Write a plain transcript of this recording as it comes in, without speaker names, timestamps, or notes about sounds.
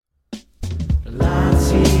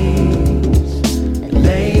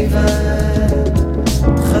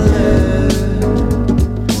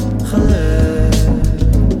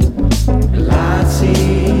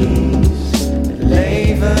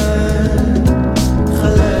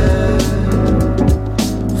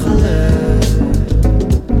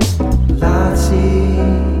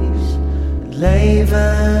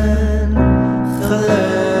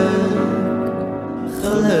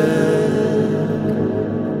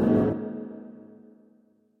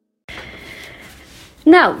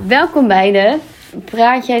Nou, welkom bij de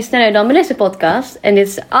Praat jij sneller dan MELISSE podcast. En dit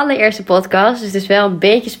is de allereerste podcast, dus het is wel een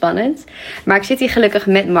beetje spannend. Maar ik zit hier gelukkig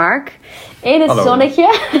met Mark in het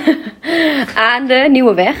zonnetje aan de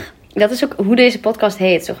Nieuwe Weg. Dat is ook hoe deze podcast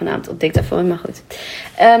heet, zogenaamd op dictafoon, maar goed.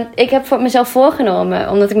 Ik heb voor mezelf voorgenomen,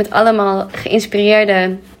 omdat ik met allemaal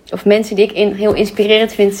geïnspireerde, of mensen die ik heel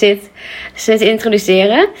inspirerend vind, ze te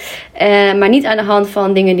introduceren. Maar niet aan de hand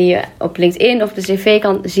van dingen die je op LinkedIn of de cv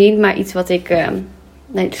kan zien, maar iets wat ik...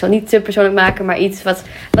 ik zal niet te persoonlijk maken, maar iets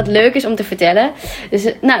wat leuk is om te vertellen. Dus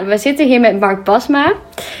we zitten hier met Mark Pasma.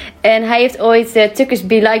 En hij heeft ooit de Tukkers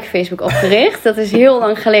Be Like Facebook opgericht. Dat is heel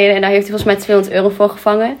lang geleden en daar heeft hij volgens mij €200 voor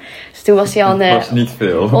gevangen. Dus toen was hij al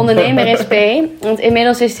een ondernemer in SP. Want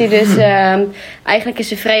inmiddels is hij dus... eigenlijk is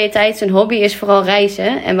zijn vrije tijd, zijn hobby is vooral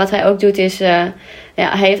reizen. En wat hij ook doet is... hij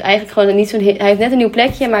heeft eigenlijk gewoon hij heeft net een nieuw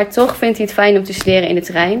plekje, maar toch vindt hij het fijn om te studeren in de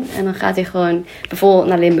trein. En dan gaat hij gewoon bijvoorbeeld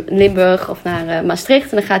naar Limburg of naar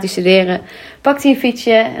Maastricht. En dan gaat hij studeren. Pakt hij een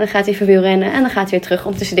fietsje en dan gaat hij verwielrennen. En dan gaat hij weer terug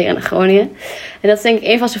om te studeren naar Groningen. En dat is denk ik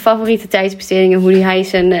een van zijn favoriete tijdsbestedingen, hoe hij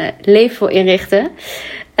zijn leven wil inrichten.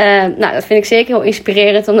 Dat vind ik zeker heel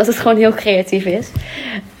inspirerend, omdat het gewoon heel creatief is.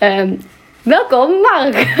 Welkom,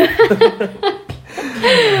 Mark!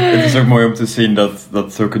 Het is ook mooi om te zien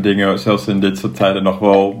dat zulke dingen, zelfs in dit soort tijden, nog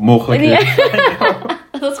wel mogelijk is.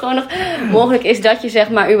 Dat het gewoon nog mogelijk is dat je zeg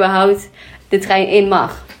maar überhaupt de trein in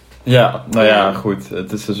mag. Ja, goed.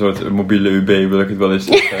 Het is een soort mobiele UB, wil ik het wel eens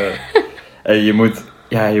zeggen. En je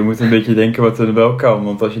moet een beetje denken wat er wel kan.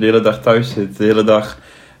 Want als je de hele dag thuis zit, de hele dag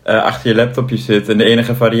achter je laptopje zit en de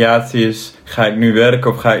enige variatie is, ga ik nu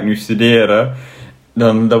werken of ga ik nu studeren?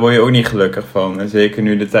 Dan word je ook niet gelukkig van. En zeker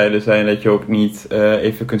nu de tijden zijn dat je ook niet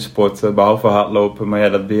even kunt sporten, behalve hardlopen. Maar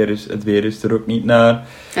ja, het weer is er ook niet naar.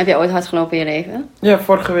 Heb jij ooit hard gelopen in je leven? Ja,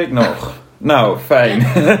 vorige week nog. Nou, fijn.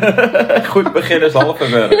 Goed begin is halve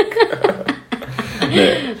werk.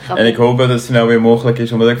 Nee. En ik hoop dat het snel weer mogelijk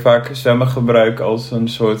is, omdat ik vaak zwemmen gebruik als een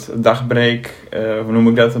soort dagbreak. Hoe noem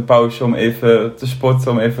ik dat? Een pauze om even te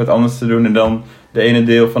sporten, om even wat anders te doen. En dan de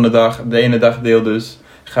ene dagdeel dus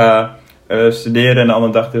ga studeren en de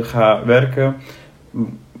andere dagdeel ga werken.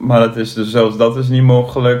 Maar dat is dus zelfs dat is niet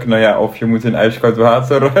mogelijk. Nou ja, of je moet in ijskoud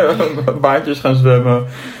water baantjes gaan zwemmen.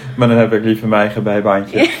 Maar dan heb ik liever mijn eigen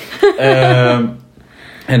bijbaantje.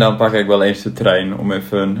 En dan pak ik wel eens de trein om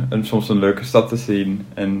even soms een leuke stad te zien.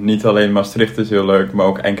 En niet alleen Maastricht is heel leuk, maar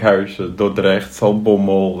ook Enkhuizen, Dordrecht,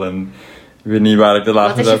 Zaltbommel en ik weet niet waar ik de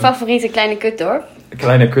laatste... Wat is je favoriete kleine kutdorp?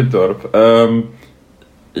 Kleine kutdorp?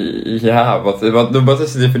 Wat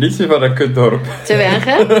is de definitie van een kutdorp?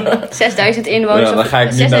 Te 6000 inwoners. Ja, dan ga ik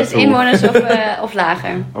niet 6000 inwoners of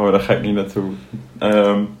lager. Oh, daar ga ik niet naartoe.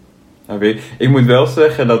 Ik moet wel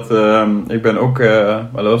zeggen dat ik ben ook,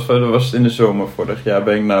 maar dat was in de zomer vorig jaar,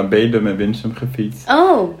 ben ik naar Bedum en Winsum gefietst.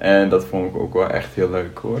 Oh. En dat vond ik ook wel echt heel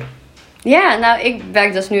leuk hoor. Ja, nou ik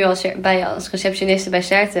werk dus nu als receptioniste bij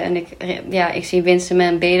Certe. En ik zie Winsum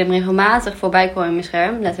en Bedum regelmatig voorbij komen in mijn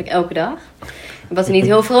scherm, letterlijk elke dag. Ik was er niet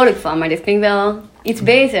heel vrolijk van, maar dit klinkt wel iets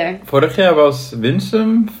beter. Vorig jaar was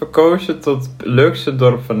Winsum verkozen tot het leukste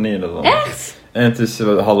dorp van Nederland. Echt? En het is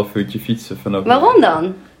een half uurtje fietsen vanaf. Waarom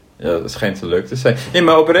dan? Ja, dat schijnt zo leuk te zijn. Nee,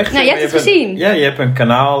 maar oprecht... Nou, je hebt het gezien. Ja, je hebt een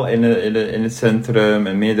kanaal in het centrum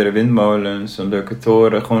en meerdere windmolens, een leuke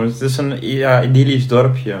toren. Gewoon, het is een idyllisch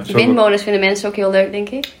dorpje. Windmolens vinden mensen ook heel leuk, denk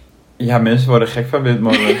ik. Ja, mensen worden gek van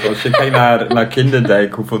windmolens. Als je kijkt naar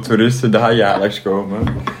Kinderdijk, hoeveel toeristen daar jaarlijks komen,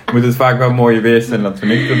 moet het vaak wel mooie weer zijn dan toen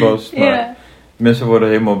ik er was. Maar mensen worden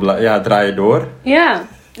helemaal blij. Ja, draaien door. Ja.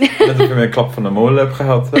 Dat ik weer een klap van de molen heb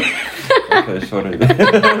gehad. Oké, sorry.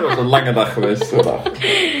 Het was een lange dag geweest vandaag.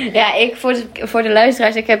 Ja, voor de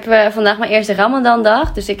luisteraars, ik heb vandaag mijn eerste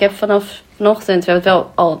Ramadan-dag. Dus ik heb vanaf vanochtend, we hebben het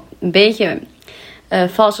wel al een beetje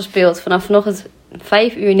vals gespeeld. Vanaf vanochtend 5:39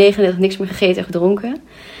 niks meer gegeten en gedronken.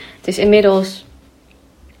 Het is inmiddels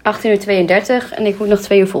 18:32 en ik moet nog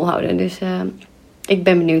 2 uur volhouden. Dus ik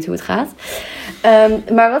ben benieuwd hoe het gaat.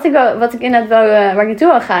 Maar waar ik naartoe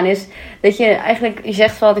wil gaan is dat je eigenlijk, je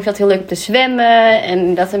zegt van ik zat heel leuk om te zwemmen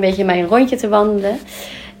en dat een beetje mijn rondje te wandelen.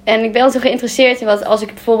 En ik ben altijd geïnteresseerd in als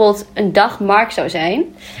ik bijvoorbeeld een dag Mark zou zijn.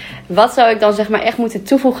 Wat zou ik dan zeg maar echt moeten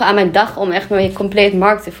toevoegen aan mijn dag om echt me compleet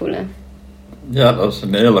Mark te voelen? Ja, dat is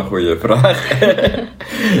een hele goede vraag.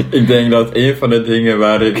 Ik denk dat een van de dingen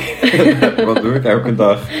waar ik... wat doe ik elke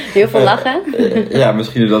dag? Heel veel lachen? Ja,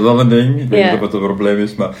 misschien is dat wel een ding. Ik weet niet of het een probleem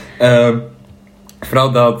is, maar...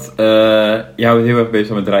 vooral dat... je houdt heel erg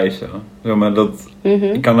bezig met reizen. Maar dat,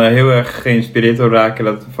 ik kan er heel erg geïnspireerd door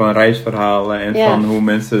raken van reisverhalen. En van hoe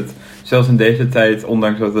mensen het... Zelfs in deze tijd,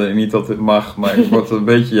 ondanks dat het niet altijd mag... Maar ik word er een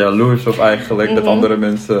beetje jaloers op eigenlijk. Dat andere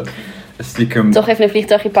mensen... stiekem... Toch even een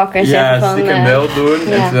vliegtuigje pakken en zeggen van... Ja, stiekem wel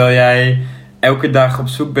doen. En terwijl jij elke dag op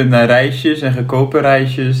zoek bent naar reisjes en goedkope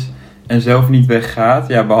reisjes en zelf niet weggaat.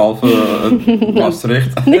 Ja, behalve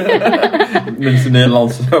Maastricht. Minstens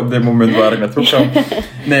Nederlands op dit moment waar ik naartoe kan.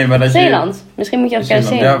 Nee, maar dat Zeeland. Misschien moet je ook naar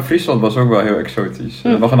Zeeland. Ja, Friesland was ook wel heel exotisch.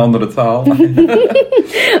 Nog een andere taal.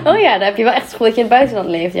 Oh ja, daar heb je wel echt het gevoel dat je in het buitenland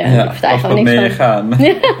leeft. Ja, ja, pas wat meegaan.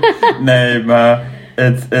 Nee, maar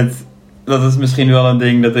dat is misschien wel een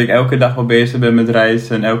ding dat ik elke dag wel bezig ben met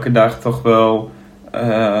reizen. En elke dag toch wel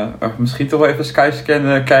misschien toch wel even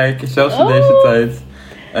skyscannen kijken, zelfs in deze tijd.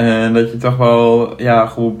 En dat je toch wel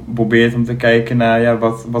goed probeert om te kijken naar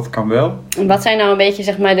wat kan wel. Wat zijn nou een beetje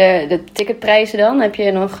zeg maar de ticketprijzen dan? Heb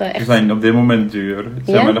je nog echt... Ze zijn op dit moment duur.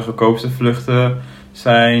 Zeg maar, de goedkoopste vluchten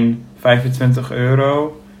zijn €25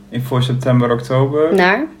 voor september, oktober.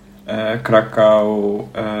 Naar? Krakau.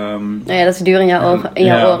 Ja, dat is duur in jouw oren.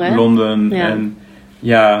 Hè? Londen. Ja. En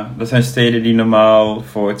dat zijn steden die normaal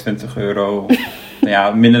voor €20...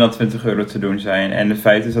 minder dan €20 te doen zijn. En het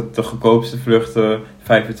feit is dat de goedkoopste vluchten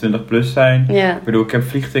 25 plus zijn. Ja. Ik bedoel, ik heb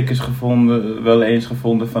vliegtickets wel eens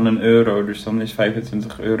gevonden van €1. Dus dan is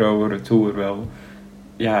 €25 retour wel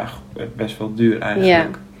best wel duur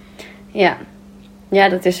eigenlijk. Ja,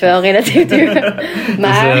 dat is wel relatief duur.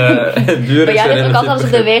 Maar duur is dat is ook altijd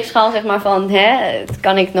op de weegschaal zeg maar van...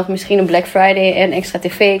 kan ik nog misschien een Black Friday een extra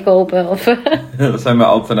tv kopen? Of dat zijn mijn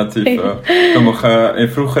alternatieven. In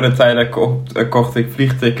vroegere tijden kocht ik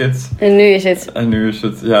vliegtickets. En nu is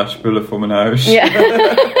het... spullen voor mijn huis. Ja.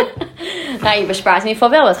 Nou, je bespaart in ieder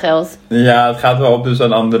geval wel wat geld. Ja, het gaat wel op dus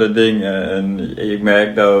aan andere dingen. En ik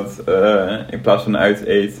merk dat in plaats van uit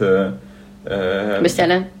eten...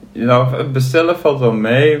 bestellen. Nou, bestellen valt wel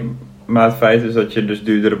mee, maar het feit is dat je dus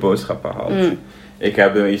duurdere boodschappen haalt. Ik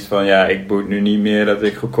heb er iets van, ik moet nu niet meer dat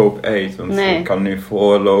ik goedkoop eet. Want ik kan nu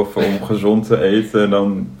veroorloven om gezond te eten en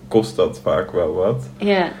dan kost dat vaak wel wat.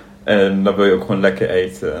 Ja. En dan wil je ook gewoon lekker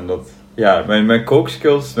eten. En dat, mijn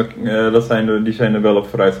kookskills, die zijn er wel op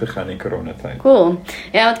vooruit gegaan in coronatijd. Cool.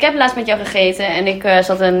 Ja, want ik heb laatst met jou gegeten en ik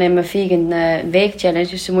zat in mijn vegan week challenge,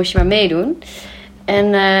 dus toen moest je maar meedoen.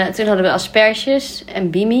 En toen hadden we asperges en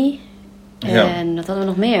bimi. En wat hadden we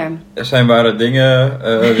nog meer? Er waren dingen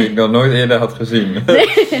die ik nog nooit eerder had gezien.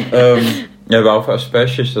 Behalve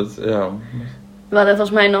asperges. We hadden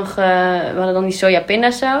volgens mij nog... we hadden dan die soja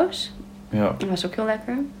pindasaus. Ja. Dat was ook heel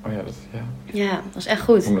lekker. Oh ja, Ja, dat was echt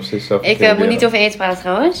goed. Ik moet niet over eten praten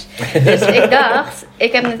trouwens. Dus ik dacht...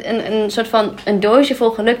 Ik heb een soort van een doosje vol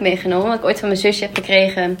geluk meegenomen. Wat ik ooit van mijn zusje heb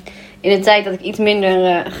gekregen... In de tijd dat ik iets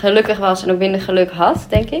minder gelukkig was en ook minder geluk had,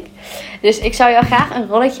 denk ik. Dus ik zou jou graag een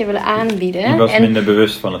rolletje willen aanbieden. Je was minder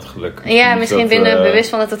bewust van het geluk. Ja, misschien minder bewust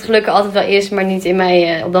van dat het geluk er altijd wel is, maar niet in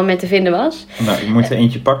mij op dat moment te vinden was. Nou, ik moet er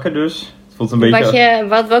eentje pakken dus. Het voelt een beetje...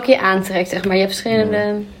 Welke je aantrekt, zeg maar. Je hebt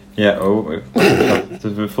verschillende... Ja,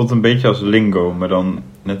 het voelt een beetje als lingo, maar dan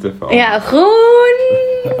net even anders. Ja, groen!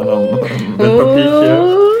 En dan met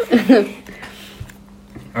papiertje.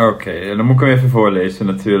 Oké, dan moet ik hem even voorlezen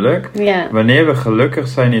natuurlijk. Ja. Wanneer we gelukkig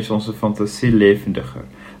zijn is onze fantasie levendiger.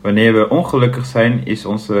 Wanneer we ongelukkig zijn is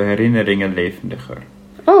onze herinneringen levendiger.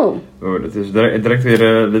 Oh, dat is direct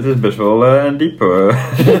weer, dit is best wel een diepe.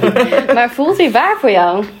 Maar voelt hij waar voor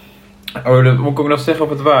jou? Dat moet ik ook nog zeggen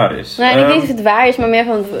of het waar is. Nee, ik weet niet of het waar is, maar meer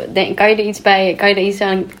van, kan je er iets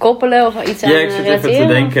aan koppelen of iets aan relateren? Ja, ik zit even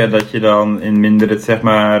te denken dat je dan in mindere, zeg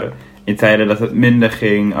maar... In tijden dat het minder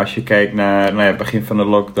ging, als je kijkt naar het begin van de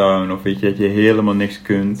lockdown, of weet je, dat je helemaal niks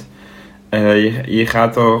kunt. Je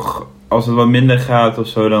gaat toch, als het wat minder gaat of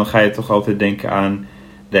zo, dan ga je toch altijd denken aan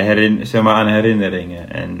aan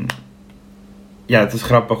herinneringen. En ja, het is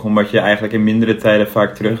grappig, omdat je eigenlijk in mindere tijden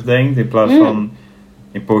vaak terugdenkt. In plaats van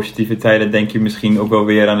in positieve tijden denk je misschien ook wel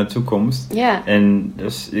weer aan de toekomst. Ja. En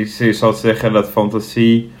dus ik zal zeggen dat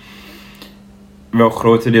fantasie wel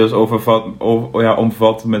grotendeels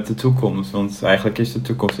omvat met de toekomst. Want eigenlijk is de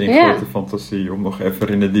toekomst een grote fantasie, om nog even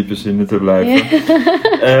in de diepe zinnen te blijven.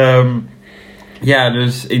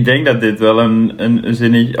 Dus ik denk dat dit wel een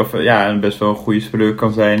zinnetje, of een best wel een goede spreuk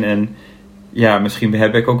kan zijn. En ja, misschien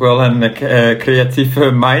heb ik ook wel een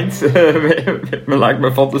creatieve mind. Laat ik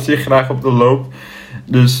mijn fantasie graag op de loop.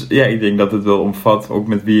 Dus ja, ik denk dat het wel omvat, ook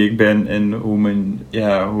met wie ik ben en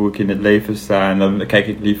hoe ik in het leven sta. En dan kijk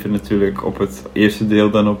ik liever natuurlijk op het eerste deel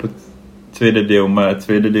dan op het tweede deel. Maar het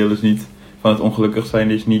tweede deel is niet, van het ongelukkig zijn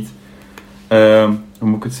is niet, hoe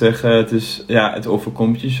moet ik het zeggen, het is, het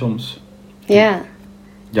overkomt je soms. Ja.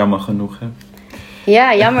 Jammer genoeg, hè?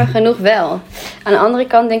 Ja, jammer genoeg wel. Aan de andere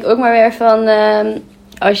kant denk ik ook maar weer van...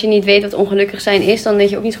 als je niet weet wat ongelukkig zijn is, dan weet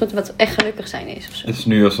je ook niet goed wat echt gelukkig zijn is. Of zo. Het is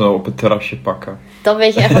nu als we op het terrasje pakken. Dan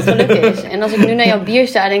weet je echt wat geluk is. En als ik nu naar jouw bier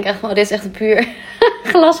sta, denk ik echt van, dit is echt een puur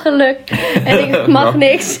Glas geluk. En ik mag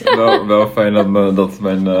niks. Wel fijn dat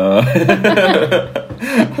mijn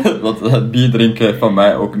dat het bier drinken van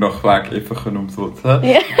mij ook nog vaak even genoemd wordt. Hè?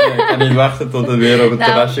 Ja. Ik kan niet wachten tot het weer op het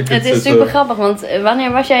terrasje kunt zitten. Het is super grappig, want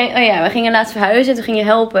wanneer was jij... Oh ja, we gingen laatst verhuizen, toen ging je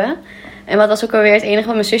helpen. En wat was ook alweer het enige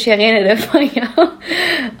wat mijn zusje herinnerde van jou?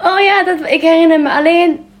 Oh ja, ik herinner me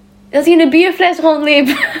alleen dat hij in een bierfles rondliep.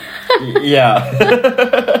 Ja.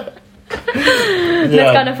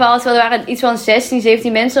 Met carnaval, terwijl er waren iets van 16,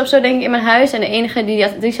 17 mensen of zo denk ik in mijn huis. En de enige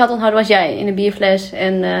die ze had onthouden was jij in een bierfles.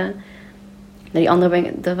 En die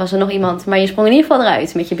andere, er was er nog iemand. Maar je sprong in ieder geval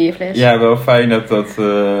eruit met je bierfles. Ja, wel fijn dat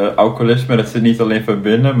alcoholisme, dat zit niet alleen van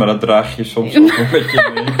binnen, maar dat draag je soms ook een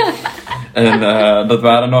beetje mee. En dat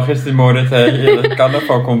waren nog eens die moorden dat je het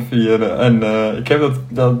carnaval kon vieren. En ik heb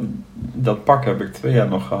dat pak heb ik 2 jaar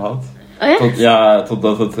nog gehad. Oh ja?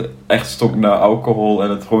 Totdat het echt stonk naar alcohol en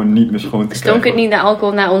het gewoon niet meer schoon te krijgen. Stonk het niet naar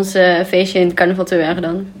alcohol naar ons feestje in het carnaval 2 jaar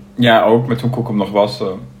dan? Ja, ook, maar toen kon ik hem nog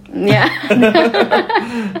wassen. Ja. En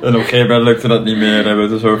op een gegeven moment lukte dat niet meer en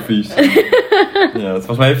werd het zo vies. Ja,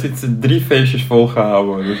 volgens mij heeft hij 3 feestjes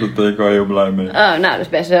volgehouden, dus daar ben ik wel heel blij mee. Oh, nou, dat is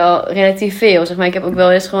best wel relatief veel. Zeg maar, ik heb ook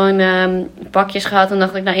wel eens gewoon pakjes gehad en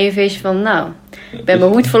dacht ik na 1 feestje van, nou, ik ben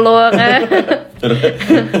mijn hoed verloren.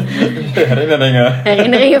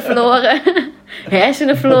 Herinneringen verloren.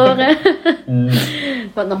 Hersenen verloren.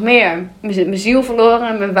 Wat nog meer? Mijn ziel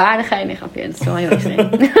verloren, mijn waardigheid. Nee, grapje, dat is wel heel extreem.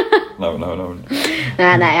 Nou.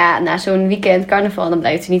 Nou ja, na zo'n weekend carnaval, dan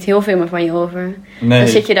blijft er niet heel veel meer van je over. Nee. Dan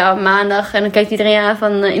zit je daar op maandag en dan kijkt iedereen aan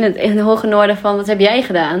van, in het hoge noorden van, wat heb jij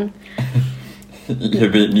gedaan? Je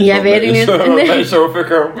weet niet wat mij zo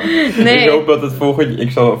overkomen. Nee. Ik hoop dat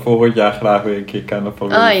ik zal volgend jaar graag weer een keer carnaval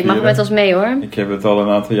vieren. Oh, je mag met ons mee hoor. Ik heb het al een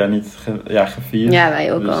aantal jaar niet gevierd. Ja,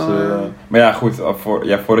 wij ook al. Maar ja, goed.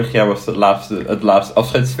 Vorig jaar was het laatste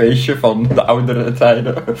afscheidsfeestje van de oudere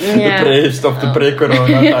tijden. Ja. De pre- of de pre-corona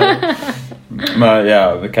tijden. Maar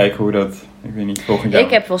ja, we kijken hoe dat... Ik weet niet, volgend jaar. Ik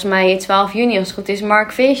heb volgens mij 12 juni, als het goed is,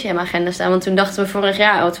 Mark feestje in mijn agenda staan. Want toen dachten we vorig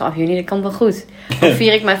jaar, 12 juni, dat kan wel goed. Dan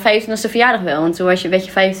vier ik mijn 25e verjaardag wel. Want toen werd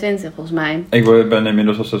je 25 volgens mij. Ik ben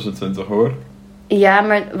inmiddels al 26 hoor. Ja,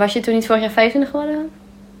 maar was je toen niet vorig jaar 25 geworden?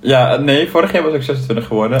 Ja, nee, vorig jaar was ik 26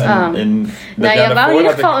 geworden. En nou, je wou in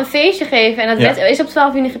ieder geval een feestje geven. En dat is op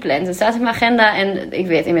 12 juni gepland. Het staat in mijn agenda. En ik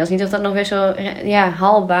weet inmiddels niet of dat nog weer zo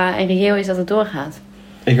haalbaar en reëel is dat het doorgaat.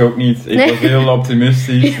 Ik ook niet. Ik was heel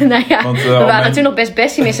optimistisch. Nou ja, want, we waren toen nog best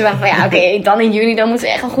pessimisten. We waren van oké, dan in juni, dan moet het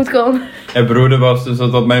echt wel goed komen. Het broeder was dus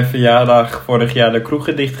dat op mijn verjaardag vorig jaar de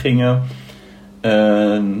kroegen dicht gingen.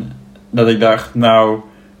 En dat ik dacht,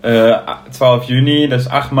 12 juni, dat is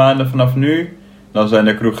 8 maanden vanaf nu. Dan zijn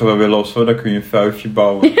de kroegen wel weer los hoor, dan kun je een vuifje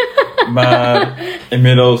bouwen. Maar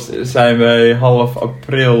inmiddels zijn wij half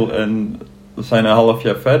april en... We zijn een half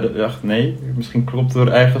jaar verder. Ik dacht, nee, misschien klopt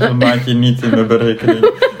er ergens een maandje niet in mijn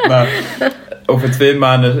berekening. Maar over 2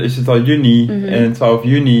 maanden is het al juni en 12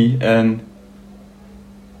 juni. En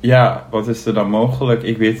ja, wat is er dan mogelijk?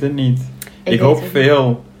 Ik weet het niet. Ik hoop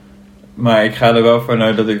veel. Maar ik ga er wel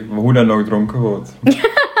vanuit dat ik hoe dan ook dronken word.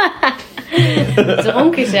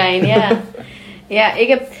 Dronken zijn, ja. Ja,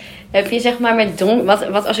 heb je zeg maar met dronken...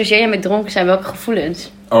 Wat associeer je met dronken zijn? Welke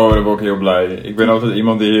gevoelens? Oh, daar ben ik heel blij. Ik ben altijd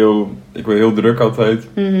iemand die ik word heel druk altijd.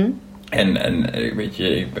 Mm-hmm. En weet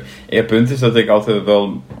je, het punt is dat ik altijd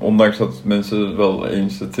wel, ondanks dat mensen wel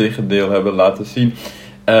eens het tegendeel hebben laten zien,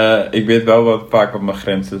 ik weet wel wat vaak op mijn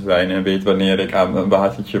grenzen zijn en weet wanneer ik aan een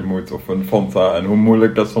watertje moet of een Fanta en hoe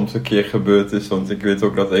moeilijk dat soms een keer gebeurd is. Want ik weet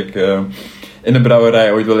ook dat ik in de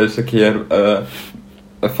brouwerij ooit wel eens een keer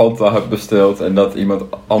een Fanta heb besteld en dat iemand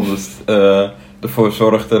anders ervoor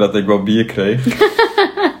zorgde dat ik wel bier kreeg.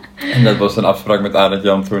 En dat was een afspraak met Arend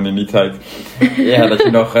Jan toen in die tijd. Ja, dat je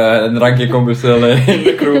nog een drankje kon bestellen in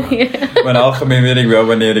de kroeg. Ja. Maar in het algemeen weet ik wel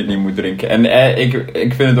wanneer ik niet moet drinken. En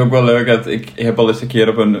ik vind het ook wel leuk dat ik heb al eens een keer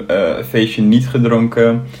op een feestje niet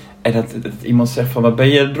gedronken. En dat iemand zegt van, wat ben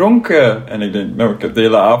je dronken? En ik denk, ik heb de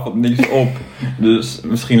hele avond niks op. Dus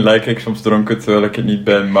misschien lijk ik soms dronken terwijl ik het niet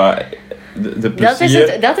ben. Maar de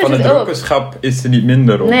plezier van het dronkenschap is er niet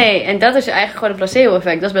minder om. Nee, en dat is eigenlijk gewoon een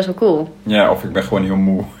placebo-effect. Dat is best wel cool. Ja, of ik ben gewoon heel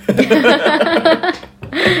moe.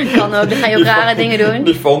 Kan ook, dan ga je ook rare dingen doen.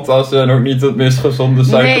 Die Fanta's zijn ook niet het meest gezonde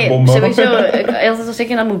suikerbommen. Nee, sowieso. Altijd als ik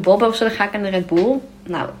dan moet bobben of zo, dan ga ik aan de Red Bull.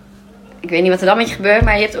 Nou, ik weet niet wat er dan met je gebeurt,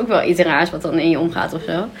 maar je hebt ook wel iets raars wat dan in je omgaat of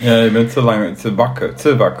zo. Ja, je bent te wakker.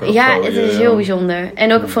 Ja, het is heel bijzonder.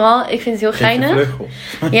 En ook vooral, ik vind het heel geinig.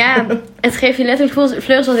 Ja, het geeft je letterlijk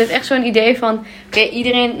vleugels. Het heeft echt zo'n idee van, oké,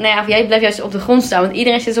 iedereen, of jij blijft juist op de grond staan, want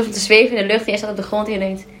iedereen zit alsof te zweven in de lucht en jij staat op de grond en je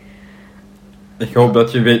denkt... Ik hoop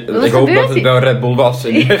dat je weet, ik hoop dat het wel Red Bull was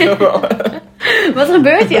in ieder geval. Wat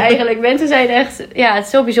gebeurt hier eigenlijk? Mensen zijn echt... Ja, het is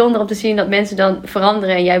zo bijzonder om te zien dat mensen dan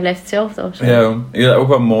veranderen en jij blijft hetzelfde of zo. Ja, ook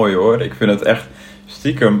wel mooi hoor. Ik vind het echt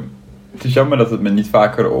stiekem... Het is jammer dat het me niet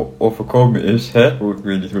vaker overkomen is. Hè? Ik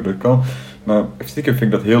weet niet hoe dat kan. Maar stiekem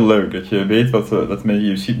vind ik dat heel leuk. Dat je weet dat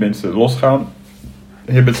je ziet mensen losgaan.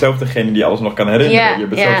 Je bent zelf degene die alles nog kan herinneren. Ja, je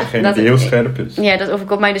bent zelf degene die heel scherp is. Ja, dat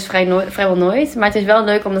overkomt mij dus vrijwel nooit. Maar het is wel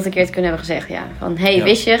leuk om dat een keer te kunnen hebben gezegd. Ja. Van,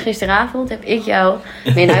 wist je, gisteravond heb ik jou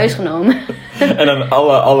mee naar huis genomen. En dan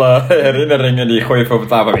alle herinneringen die gooi je voor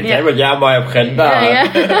tafel. Weet jij wat jij maar hebt gedaan? Ja.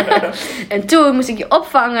 En toen moest ik je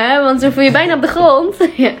opvangen, want toen voel je bijna op de grond.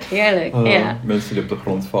 Ja, heerlijk. Mensen die op de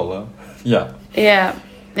grond vallen. Ja. Ja.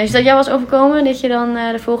 Is dat jou was overkomen? Dat je dan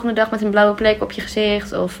de volgende dag met een blauwe plek op je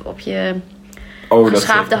gezicht of op je...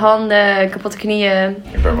 geschaafde handen, kapotte knieën.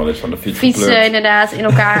 Ik ben wel eens van de fiets fietsen geplukt. Inderdaad in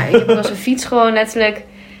elkaar. Ik heb wel eens een fiets gewoon letterlijk,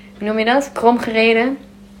 hoe noem je dat? Krom gereden.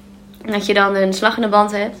 En dat je dan een slag in de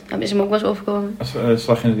band hebt. Dat is hem ook wel eens overkomen.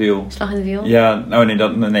 Slag in het wiel. Slag in het wiel? Ja,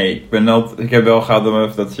 nee. Ik heb wel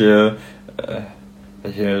gehad dat je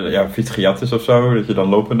fiets gejat is of zo. Dat je dan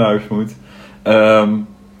lopen naar huis moet.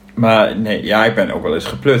 Maar nee, ik ben ook wel eens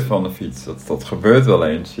geplukt van de fiets. Dat gebeurt wel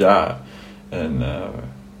eens, ja. En...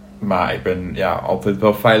 Maar ik ben altijd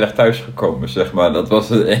wel veilig thuisgekomen, zeg maar. Dat was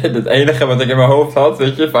het enige wat ik in mijn hoofd had,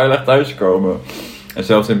 weet je, veilig thuiskomen. En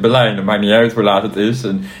zelfs in Berlijn, het maakt niet uit hoe laat het is.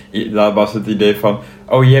 En daar was het idee van,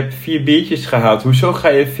 je hebt 4 biertjes gehaald, hoezo ga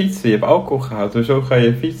je fietsen? Je hebt alcohol gehaald, hoezo ga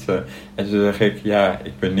je fietsen? En toen zeg ik,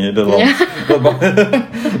 ik ben Nederland. Ja.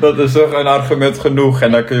 Dat is toch een argument genoeg.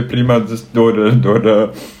 En dan kun je prima dus door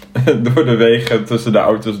de wegen tussen de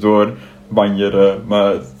auto's door banjeren.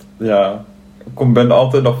 Maar ik ben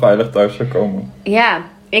altijd nog veilig thuis gekomen. Ja,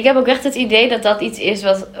 ik heb ook echt het idee dat dat iets is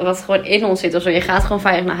wat gewoon in ons zit of zo. Je gaat gewoon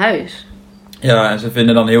veilig naar huis. Ja, en ze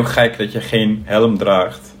vinden dan heel gek dat je geen helm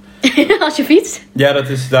draagt. Als je fietst? Ja, dat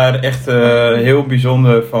is daar echt heel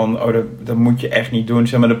bijzonder van. Dat moet je echt niet doen.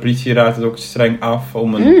 Zeg maar, de politie raadt het ook streng af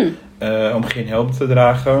om geen helm te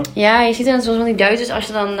dragen. Ja, je ziet dan zoals van die Duitsers als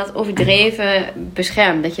je dan dat overdreven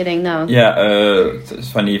beschermt. Dat je denkt, nou... Ja,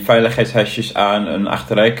 van die veiligheidshesjes aan, een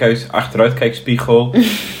achteruitkijkspiegel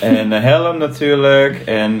en een helm natuurlijk.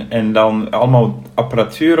 En dan allemaal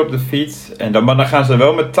apparatuur op de fiets. Maar dan gaan ze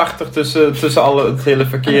wel met 80 tussen het hele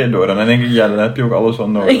verkeer door. En dan denk ik, dan heb je ook alles wel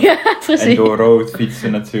nodig. Ja, precies. En door rood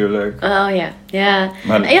fietsen natuurlijk. Oh ja.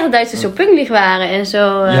 Maar eigenlijk Duitsers zo pungelig waren en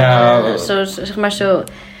zo, zo zeg maar zo...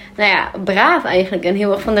 Nou ja, braaf eigenlijk en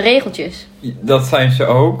heel erg van de regeltjes. Dat zijn ze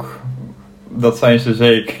ook. Dat zijn ze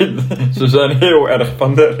zeker. Ze zijn heel erg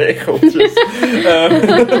van de regeltjes.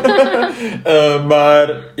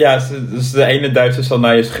 Maar dus de ene Duitser zal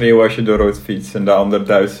naar je schreeuwen als je door rood fietst. En de andere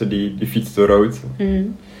Duitser die fietst door rood.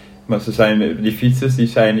 Mm. Maar die fietsers die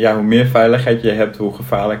zijn, hoe meer veiligheid je hebt, hoe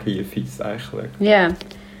gevaarlijker je fietst eigenlijk. Ja.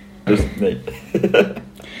 Dus nee.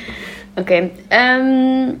 Oké.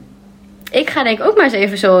 Ik ga denk ik ook maar eens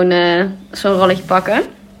even zo'n rolletje pakken.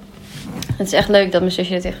 Het is echt leuk dat mijn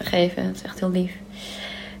zusje dit heeft gegeven. Het is echt heel lief.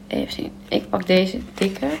 Even zien. Ik pak deze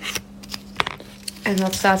dikke. En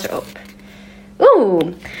wat staat erop?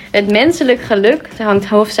 Het menselijk geluk hangt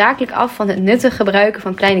hoofdzakelijk af van het nuttig gebruiken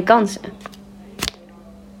van kleine kansen.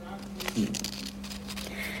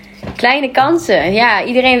 Kleine kansen. Ja,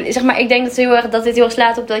 iedereen, zeg maar, ik denk dat dit heel erg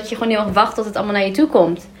slaat op dat je gewoon heel erg wacht tot het allemaal naar je toe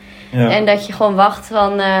komt. Ja. En dat je gewoon wacht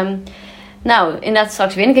van... inderdaad,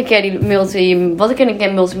 straks win ik een keer die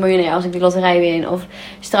multimiljonair als ik die loterij win. Of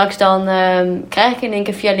straks dan krijg ik in één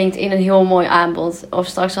keer via LinkedIn een heel mooi aanbod. Of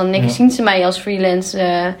straks dan zien ze mij als freelance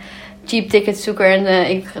cheap ticketzoeker. En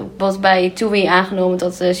ik word bij TUI aangenomen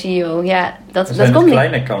tot CEO. Ja, dat komt niet.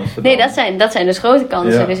 Kleine kansen dan? Nee, dat zijn dus grote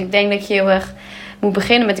kansen. Ja. Dus ik denk dat je heel erg moet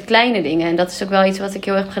beginnen met de kleine dingen. En dat is ook wel iets wat ik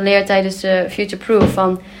heel erg heb geleerd tijdens Future Proof.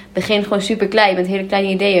 Van begin gewoon super klein met hele kleine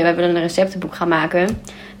ideeën. We hebben dan een receptenboek gaan maken.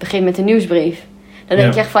 Begin met een nieuwsbrief. Dan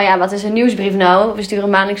denk je echt van, wat is een nieuwsbrief nou? We sturen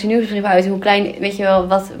maandelijks een nieuwsbrief uit. Hoe klein, weet je wel,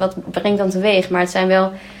 wat brengt dan teweeg? Maar het zijn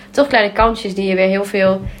wel toch kleine kansjes die je weer heel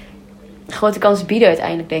veel grote kansen bieden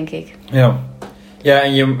uiteindelijk, denk ik. Ja,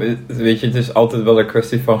 en weet je, het is altijd wel een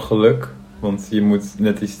kwestie van geluk. Want je moet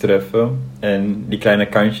net iets treffen. En die kleine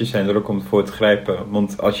kansjes zijn er ook om voor te grijpen.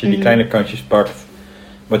 Want als je die kleine kansjes pakt,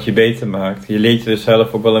 wat je beter maakt. Je leert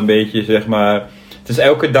jezelf ook wel een beetje, zeg maar... Het is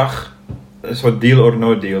elke dag een soort deal or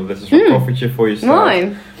no deal. Dat is een soort koffertje voor je staat.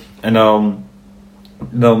 Mooi. En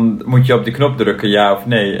dan moet je op die knop drukken, ja of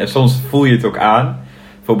nee. En soms voel je het ook aan.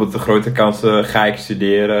 Bijvoorbeeld de grote kansen, ga ik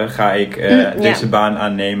studeren? Ga ik deze baan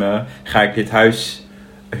aannemen? Ga ik dit huis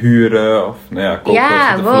huren? Of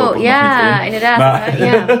kopen? Ja, inderdaad. Maar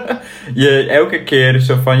elke keer is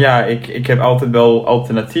zo van, ik heb altijd wel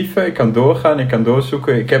alternatieven. Ik kan doorgaan, ik kan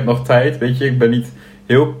doorzoeken. Ik heb nog tijd, weet je. Ik ben niet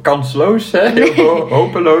heel kansloos, hè? Heel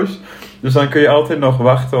hopeloos. Dus dan kun je altijd nog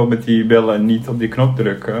wachten met die bellen en niet op die knop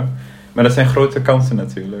drukken. Maar dat zijn grote kansen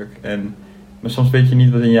natuurlijk. Maar soms weet je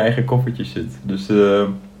niet wat in je eigen koffertje zit. Dus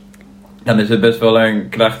dan is het best wel een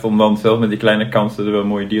kracht om dan zelf met die kleine kansen er wel een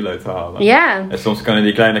mooie deal uit te halen. Ja. En soms kunnen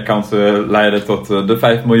die kleine kansen leiden tot de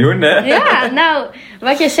 5 miljoen, hè? Ja, nou,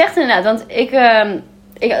 wat je zegt inderdaad. Want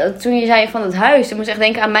toen je zei van het huis, dan moest ik echt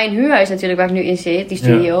denken aan mijn huurhuis natuurlijk, waar ik nu in zit. Die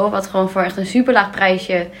studio, wat gewoon voor echt een super laag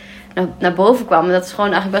prijsje naar boven kwam. En dat is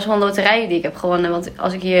gewoon eigenlijk best wel een loterij die ik heb gewonnen. Want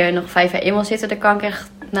als ik hier nog 5 jaar in wil zitten, dan kan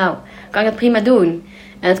ik dat prima doen.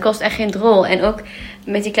 En het kost echt geen drol. En ook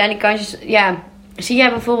met die kleine kansjes, ja. Zie jij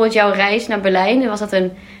bijvoorbeeld jouw reis naar Berlijn? Was dat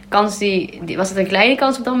een kans was het een kleine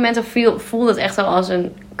kans op dat moment? Of voelde het echt al als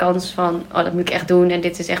een kans van, oh, dat moet ik echt doen. En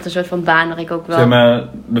dit is echt een soort van baan waar ik ook wel... Zeg maar,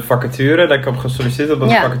 de vacature, dat ik heb gesolliciteerd op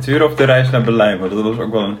de vacature of de reis naar Berlijn. Want dat was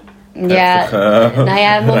ook wel een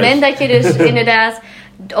het moment dat je dus inderdaad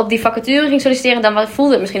op die vacature ging solliciteren, dan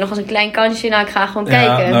voelde het misschien nog als een klein kansje. Nou, ik ga gewoon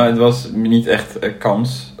kijken. Nou, het was niet echt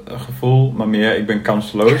kansgevoel, maar meer ik ben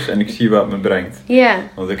kansloos en ik zie wat het me brengt. Ja.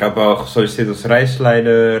 Want ik heb al gesolliciteerd als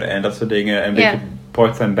reisleider en dat soort dingen. En een beetje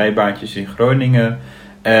part-time bijbaantjes in Groningen.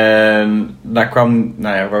 En daar kwam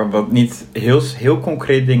wat niet heel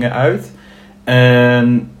concreet dingen uit.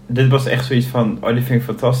 En dit was echt zoiets van, oh, dit vind ik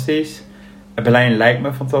fantastisch. Berlijn lijkt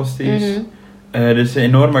me fantastisch. Mm-hmm. Dus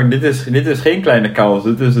enorm, maar dit is geen kleine kans.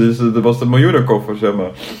 Dat was de miljoenenkoffer, zeg maar.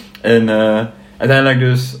 En uiteindelijk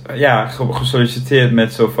dus, gesolliciteerd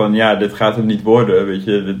met zo van, dit gaat hem niet worden, weet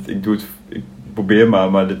je. Ik probeer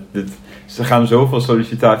maar ze gaan zoveel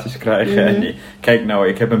sollicitaties krijgen. Mm-hmm. En kijk nou,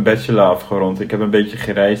 ik heb een bachelor afgerond. Ik heb een beetje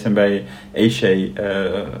gereisd en bij EC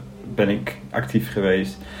ben ik actief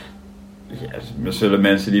geweest. Ja, er zullen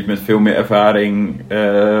mensen die met veel meer ervaring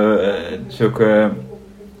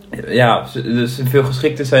dus veel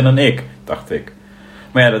geschikter zijn dan ik, dacht ik.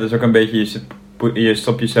 Maar ja, dat is ook een beetje, je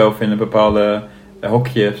stopt jezelf in een bepaalde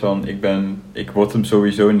hokje van, ik word hem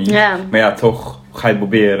sowieso niet. Ja. Maar ja, toch ga je het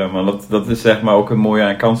proberen. Want dat is zeg maar ook een mooie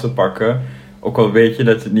aan kansen pakken. Ook al weet je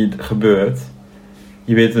dat het niet gebeurt.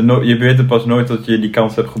 Je weet het pas nooit dat je die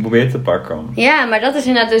kans hebt geprobeerd te pakken. Ja, maar dat is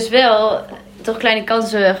inderdaad dus wel toch kleine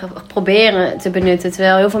kansen proberen te benutten.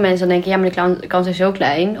 Terwijl heel veel mensen dan denken, ja, maar de kans is zo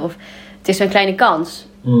klein. Of het is zo'n kleine kans.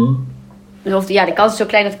 Mm. Of de kans is zo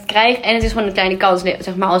klein dat ik het krijg. En het is gewoon een kleine kans.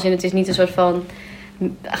 Zeg maar, als in het is niet een soort van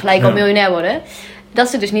gelijk al miljonair worden. Dat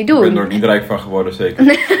ze dus niet doen. Ik ben er ook niet rijk van geworden,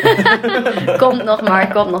 zeker. Komt nog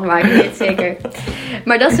maar. Ik weet het zeker.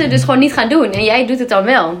 Maar dat ze het dus gewoon niet gaan doen. En jij doet het dan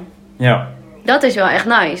wel. Ja. Dat is wel echt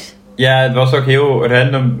nice. Ja, het was ook heel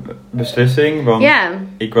random beslissing. Want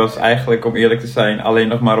ik was eigenlijk, om eerlijk te zijn, alleen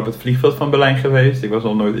nog maar op het vliegveld van Berlijn geweest. Ik was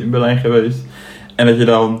nog nooit in Berlijn geweest. En dat je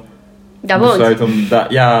dan besluit om...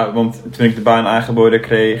 want toen ik de baan aangeboden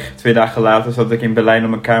kreeg, 2 dagen later zat ik in Berlijn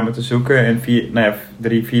om een kamer te zoeken. En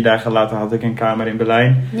 4 dagen later had ik een kamer in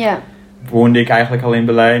Berlijn. Ja. Woonde ik eigenlijk al in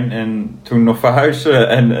Berlijn. En toen nog verhuizen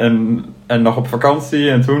en nog op vakantie.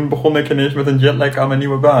 En toen begon ik ineens met een jetlag aan mijn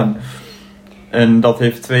nieuwe baan. En dat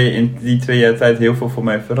heeft in die 2 jaar tijd heel veel voor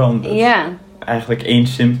mij veranderd. Ja. Eigenlijk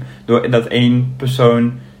doordat 1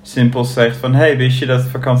 persoon simpel zegt van, hey, wist je dat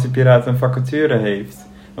Vakantiepiraat een vacature heeft?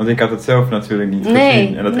 Want ik had het zelf natuurlijk niet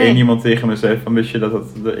gezien. En dat 1 iemand tegen me zei van, wist je dat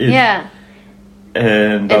er is? Ja.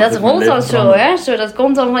 En dat rolt dan zo, hè? Zo, dat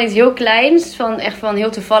komt dan van iets heel kleins. Echt van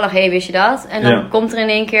heel toevallig, hey, wist je dat? En dan komt er in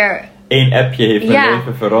één keer... 1 appje heeft mijn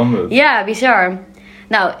leven veranderd. Ja, bizar.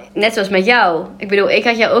 Nou, net zoals met jou. Ik bedoel, ik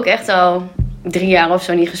had jou ook echt al 3 jaar of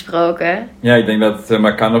zo niet gesproken. Ja, ik denk dat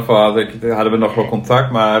maar carnaval hadden we nog wel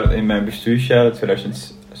contact. Maar in mijn bestuursjaar,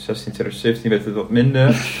 2016, 2017, werd het wat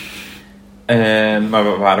minder. Maar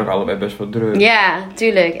we waren ook allebei best wel druk. Ja,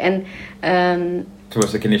 tuurlijk. En toen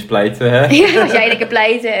was ik ineens pleiten, hè? Ja, was jij lekker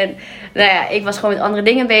pleiten. En ik was gewoon met andere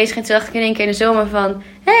dingen bezig. En toen dacht ik in één keer in de zomer van,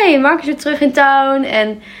 hey, Mark is weer terug in town. En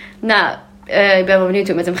ik ben wel benieuwd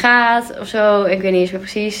hoe het met hem gaat of zo. Ik weet niet eens meer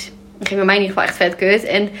precies. Het ging bij mij in ieder geval echt vet kut.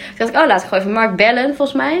 En toen dacht ik, laat ik gewoon even Mark bellen,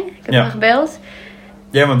 volgens mij. Ik heb hem gebeld.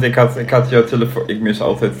 Ja, want ik had jouw telefoon... Ik mis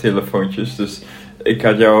altijd telefoontjes, dus ik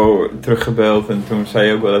had jou teruggebeld. En toen zei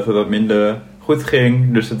je ook wel dat het wat minder goed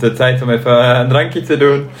ging. Dus het is tijd om even een drankje te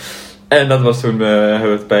doen. En dat was toen, hebben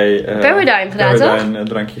we het bij Paradigm gedaan, toch? Een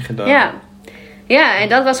drankje gedaan. Ja, en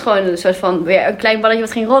dat was gewoon een soort van weer een klein balletje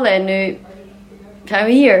wat ging rollen. En nu zijn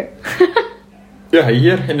we hier. Ja,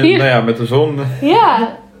 hier. Met de zon.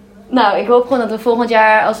 Ja. Nou, ik hoop gewoon dat we volgend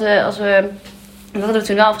jaar, als we dat hadden we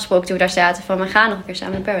toen wel afgesproken toen we daar zaten, van we gaan nog een keer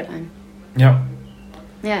samen naar Paradigm.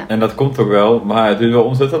 Ja. En dat komt ook wel, maar het duurt wel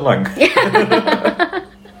ontzettend lang.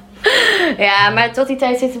 Ja, maar tot die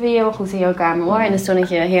tijd zitten we hier wel goed in jouw kamer, hoor. In het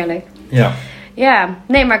zonnetje, heerlijk. Ja. Ja,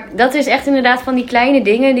 nee, maar dat is echt inderdaad van die kleine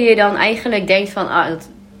dingen die je dan eigenlijk denkt van...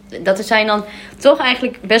 dat zijn dan toch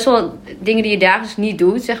eigenlijk best wel dingen die je dagelijks niet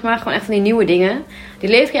doet, zeg maar. Gewoon echt van die nieuwe dingen. Die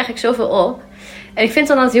leveren je eigenlijk zoveel op. En ik vind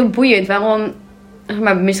het dan altijd heel boeiend waarom...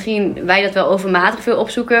 Maar misschien wij dat wel overmatig veel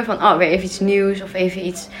opzoeken. Van weer even iets nieuws of even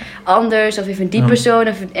iets anders. Of even die persoon.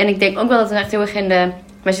 En ik denk ook wel dat het echt heel erg in de...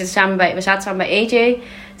 We zaten samen bij AJ.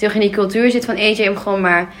 Het heel erg in die cultuur zit van AJ om gewoon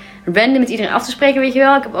maar random met iedereen af te spreken, weet je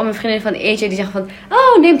wel. Ik heb al mijn vriendinnen van AJ die zeggen van...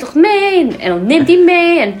 neem toch mee. En dan neemt die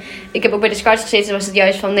mee. En ik heb ook bij de scouts gezeten. Was het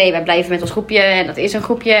juist van nee, wij blijven met ons groepje. En dat is een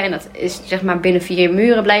groepje. En dat is zeg maar binnen 4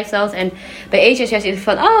 muren blijft dat. En bij AJ is juist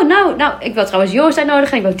van... nou, ik wil trouwens Joost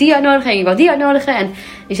uitnodigen. En ik wil die uitnodigen. En ik wil die uitnodigen. En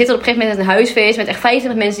je zit op een gegeven moment met een huisfeest. Met echt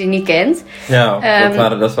 25 mensen die je niet kent. Ja,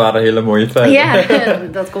 dat waren hele mooie tijden. Ja,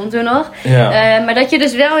 dat komt toen nog. Ja. Maar dat je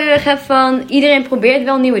dus wel heel erg hebt van... Iedereen probeert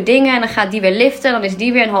wel nieuwe dingen. En dan gaat die weer liften. En dan is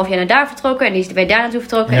die weer een half jaar naar daar vertrokken. En die is weer daar naartoe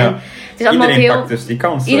vertrokken. Ja. En het is allemaal iedereen pakt dus die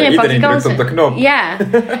kansen. Iedereen drukt op de knop. Ja,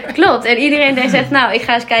 klopt. En iedereen zegt, nou, ik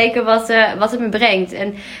ga eens kijken wat het me brengt.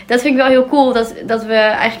 En dat vind ik wel heel cool. Dat we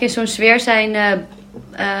eigenlijk in zo'n sfeer zijn...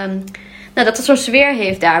 dat het zo'n sfeer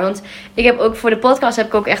heeft daar. Want ik heb ook voor de podcast heb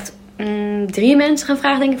ik ook echt 3 mensen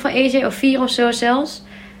gevraagd, denk ik, van AJ. Of 4 of zo zelfs.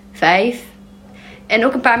 5. En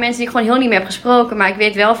ook een paar mensen die ik gewoon heel niet meer heb gesproken. Maar ik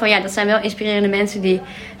weet wel van, dat zijn wel inspirerende mensen die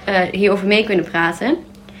hierover mee kunnen praten.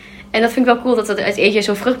 En dat vind ik wel cool dat het uit AJ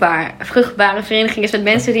zo'n vruchtbare vereniging is met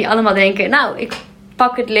mensen die allemaal denken... Nou, ik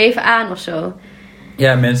pak het leven aan of zo.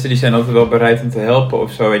 Ja, mensen die zijn altijd wel bereid om te helpen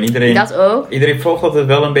of zo. En iedereen, dat ook. Iedereen volgt altijd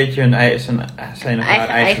wel een beetje zijn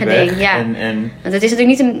eigen weg. Ding, ja. Want het is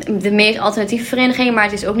natuurlijk niet de meest alternatieve vereniging, maar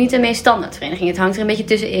het is ook niet de meest standaard vereniging. Het hangt er een beetje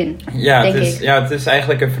tussenin, denk ik. Ja, het is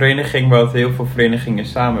eigenlijk een vereniging wat heel veel verenigingen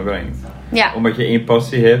samenbrengt. Ja. Omdat je één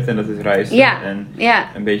passie hebt en dat is reizen. Ja. En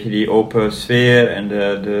een beetje die open sfeer en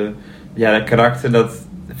de karakter dat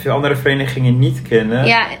veel andere verenigingen niet kennen.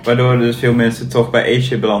 Ja. Waardoor dus veel mensen toch bij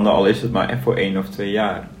AJ belanden, al is het maar voor 1 of 2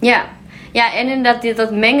 jaar. Ja, en inderdaad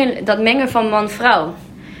dat mengen van man-vrouw.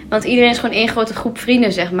 Want iedereen is gewoon één grote groep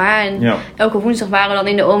vrienden, zeg maar. En elke woensdag waren we dan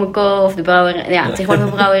in de Omeco of de brouwerij. Ja, tegenwoordig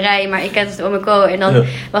een brouwerij, maar ik ken het de Omeco. En dan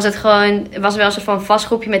was het gewoon, was wel een soort van vast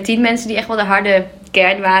groepje met 10 mensen die echt wel de harde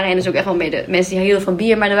kern waren. En dus ook echt wel de mensen die hielden van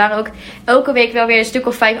bier. Maar er waren ook elke week wel weer een stuk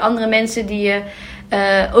of 5 andere mensen die je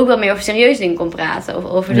ook wel meer over serieus dingen kon praten. Of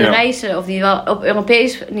over de reizen. Of die wel op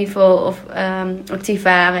Europees niveau actief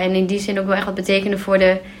waren. En in die zin ook wel echt wat betekenen voor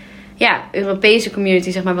de Europese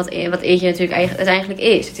community, zeg maar. Wat AJ natuurlijk uiteindelijk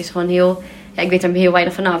is. Het is gewoon heel... Ja, ik weet er heel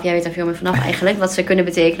weinig vanaf. Jij weet er veel meer vanaf eigenlijk. Wat ze kunnen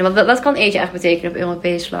betekenen. Wat kan AJ eigenlijk betekenen op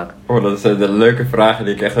Europees vlak? Dat zijn de leuke vragen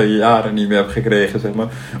die ik echt al jaren niet meer heb gekregen, zeg maar.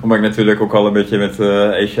 Omdat ik natuurlijk ook al een beetje met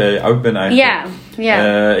AJ oud ben eigenlijk.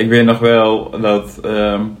 Ja. Ik weet nog wel dat...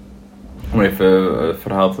 om even een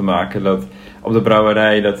verhaal te maken. Dat op de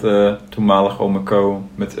brouwerij dat toenmalig Omeco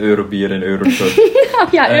met eurobier en euroshot.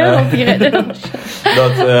 Eurobier en euroshot.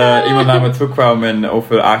 Dat iemand naar me toe kwam en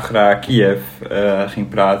over Agra Kiev ging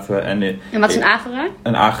praten. En wat is een Agra?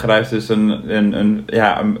 Een Agra is dus een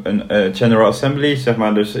General Assembly, zeg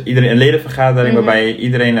maar. Dus een ledenvergadering waarbij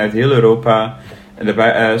iedereen uit heel Europa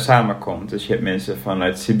samenkomt. Dus je hebt mensen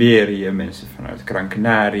vanuit Siberië, mensen vanuit Gran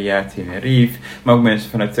Canaria, Tenerife, maar ook mensen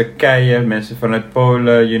vanuit Turkije, mensen vanuit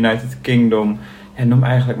Polen, United Kingdom. En noem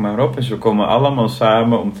eigenlijk maar op. En ze komen allemaal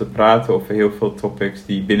samen om te praten over heel veel topics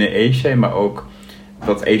die binnen AJ, maar ook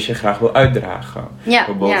wat AJ graag wil uitdragen.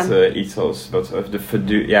 Bijvoorbeeld iets als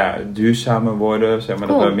duurzamer worden, zeg maar,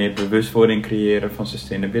 dat we meer bewustwording creëren van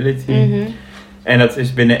sustainability. Mm-hmm. En dat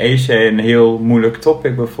is binnen AJ een heel moeilijk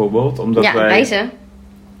topic bijvoorbeeld. Omdat wij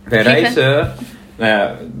reizen.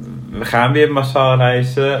 We gaan weer massaal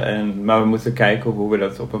reizen. Maar we moeten kijken hoe we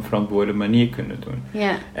dat op een verantwoorde manier kunnen doen.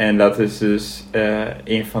 Ja. En dat is dus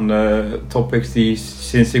een van de topics die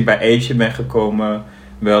sinds ik bij AJ ben gekomen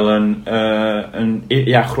wel een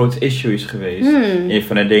groot issue is geweest. Een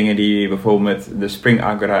van de dingen die bijvoorbeeld met de Spring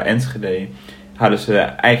Agra Enschede hadden ze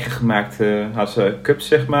eigen gemaakte cups,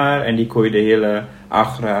 zeg maar. En die kon je de hele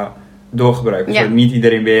Agra doorgebruiken. Zodat niet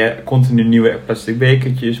iedereen weer continu nieuwe plastic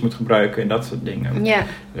bekertjes moet gebruiken en dat soort dingen. Ja.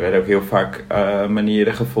 Er werden ook heel vaak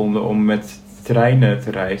manieren gevonden om met treinen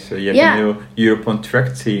te reizen. Je hebt een heel Europe on Track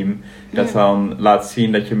team dat dan laat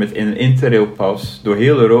zien dat je met een interrailpas door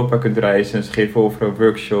heel Europa kunt reizen. En ze geven overal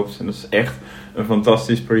workshops. En dat is echt een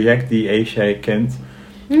fantastisch project die AJ kent.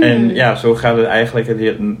 En zo gaat het eigenlijk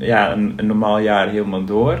een normaal jaar helemaal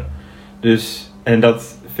door. Dus, en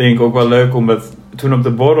dat vind ik ook wel leuk, omdat toen op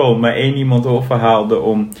de borrel maar 1 iemand overhaalde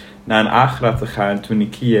om naar een Agra te gaan, toen in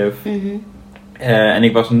Kiev. Mm-hmm. En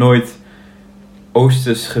ik was nooit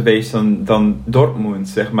oosters geweest dan Dortmund,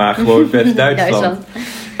 zeg maar. Gewoon West-Duitsland.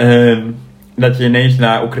 dat je ineens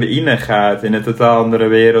naar Oekraïne gaat, in een totaal andere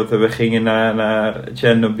wereld. En we gingen naar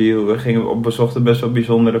Tsjernobyl, we bezochten best wel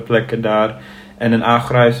bijzondere plekken daar. En een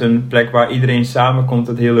Agra is een plek waar iedereen samenkomt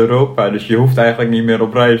uit heel Europa. Dus je hoeft eigenlijk niet meer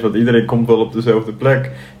op reis, want iedereen komt wel op dezelfde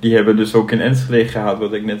plek. Die hebben dus ook in Enschede gehad,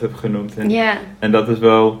 wat ik net heb genoemd. En dat is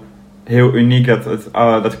wel heel uniek,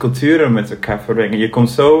 dat culturen met elkaar vermengen. Je komt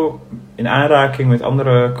zo in aanraking met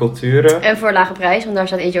andere culturen. En voor een lage prijs, want daar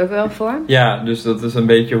staat eentje ook wel voor. Ja, dus dat is een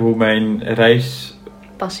beetje hoe mijn reis...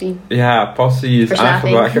 Passie. Ja, passie is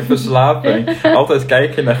aangewakkerd. Verslaving. Altijd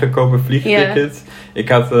kijken naar goedkope vliegtickets. Ja. Ik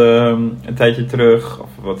had een tijdje terug, of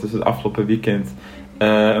wat is het, afgelopen weekend,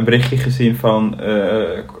 een berichtje gezien van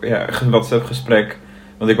een WhatsApp gesprek.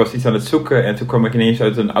 Want ik was iets aan het zoeken en toen kwam ik ineens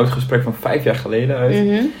uit een oud gesprek van 5 jaar geleden uit.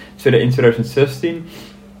 In 2016.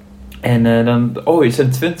 En het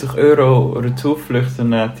zijn €20 retourvluchten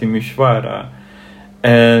naar Timișoara.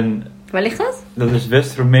 En... Waar ligt dat? Dat is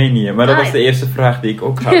West-Roemenië. Maar dat was de eerste vraag die ik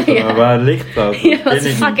ook had. Ja. Waar ligt dat? Ja, wat de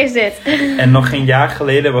fuck is dit? En nog geen jaar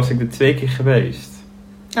geleden was ik er 2 keer geweest.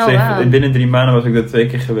 Wow. Binnen 3 maanden was ik er 2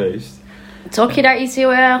 keer geweest. Trok je daar iets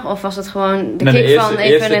heel erg? Of was het gewoon de kick van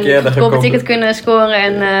even een goedkope ticket kunnen scoren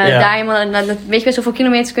en daar helemaal, weet je best zoveel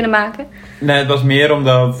kilometers kunnen maken? Nee, het was meer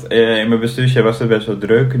omdat in mijn bestuursjaar was het best wel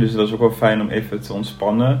druk. Dus het was ook wel fijn om even te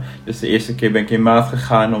ontspannen. Dus de eerste keer ben ik in maart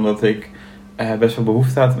gegaan omdat ik best wel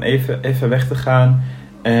behoefte had om even weg te gaan.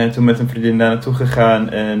 En toen met een vriendin daar naartoe gegaan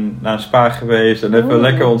en naar een spa geweest en even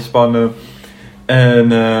lekker ontspannen.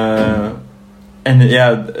 En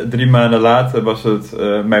 3 maanden later was het,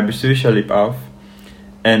 mijn bestuursjaar liep af.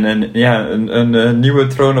 En een nieuwe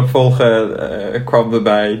troonopvolger kwam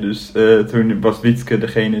erbij. Dus toen was Wietske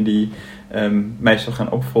degene die mij zou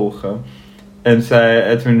gaan opvolgen. En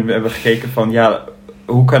toen hebben we gekeken van,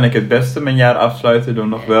 hoe kan ik het beste mijn jaar afsluiten door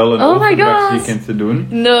nog wel een overdrachtsweekend te doen.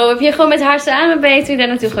 No, heb je gewoon met haar samen ben je toen daar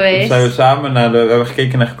naartoe geweest? Dan zijn we samen we hebben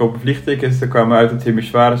gekeken naar goedkope vliegtickets. Toen kwamen we uit het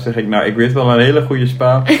Timișoara. Zeg ik, ik weet wel een hele goede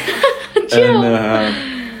spa. En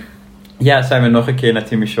zijn we nog een keer naar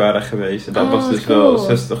Timișoara geweest. Dat was dus wel €60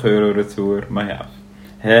 retour. Maar ja,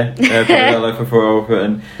 daar heb ik wel even voor over.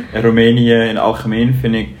 En Roemenië in het algemeen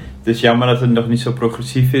vind ik... Het is jammer dat het nog niet zo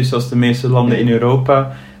progressief is als de meeste landen in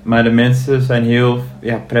Europa. Maar de mensen zijn heel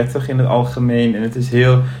prettig in het algemeen. En het is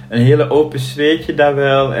een hele open sfeertje daar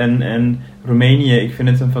wel. En Roemenië, ik vind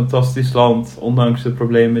het een fantastisch land. Ondanks de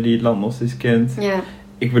problemen die het land nog steeds kent. Ja.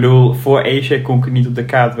 Ik bedoel, voor Asia kon ik het niet op de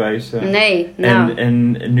kaart wijzen. Nee,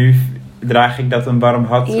 En nu draag ik dat een warm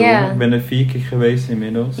hart toe. Ik ben er 4 keer geweest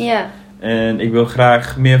inmiddels. Ja. En ik wil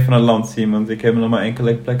graag meer van het land zien, want ik heb nog maar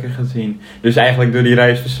enkele plekken gezien. Dus eigenlijk door die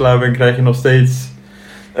reisverslaving krijg je nog steeds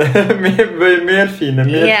meer zien en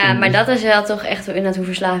meer zien. Maar dat is wel toch echt inderdaad hoe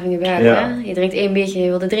verslavingen werken. Ja. Je drinkt 1 biertje en je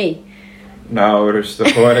wil er 3. Nou,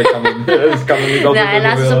 rustig hoor. Ik kan het niet altijd en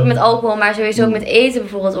laatst is het ook met alcohol, maar sowieso ook met eten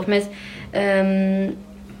bijvoorbeeld. Of met...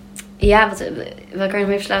 wat kan je nog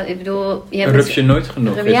meer verslaan? Ik bedoel... Rust je nooit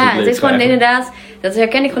genoeg. Het is gewoon inderdaad... Dat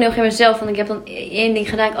herken ik gewoon heel erg in mezelf. Want ik heb dan 1 ding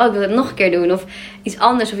gedaan. Ik wil het nog een keer doen. Of iets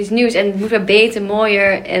anders of iets nieuws. En het moet weer beter,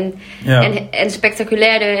 mooier en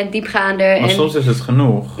spectaculairder en diepgaander. Maar soms is het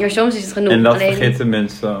genoeg. Ja, soms is het genoeg. En dat vergeten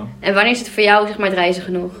mensen. En wanneer is het voor jou, zeg maar, het reizen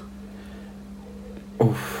genoeg?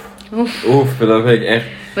 Oef, dat weet ik echt.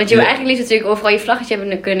 Want je wil eigenlijk liefst natuurlijk overal je vlaggetje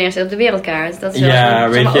hebben kunnen neerzetten op de wereldkaart. Dat is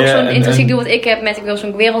wel ook zo'n intrinsiek doel wat ik heb met ik wil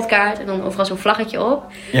zo'n wereldkaart en dan overal zo'n vlaggetje op.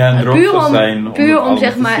 Ja, een droom zijn. Puur om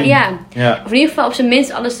zeg maar, of in ieder geval op zijn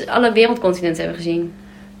minst alle wereldcontinenten hebben gezien.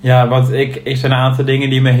 Ja, want ik zijn een aantal dingen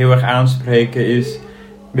die me heel erg aanspreken is,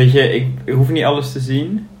 weet je, ik hoef niet alles te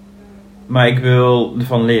zien, maar ik wil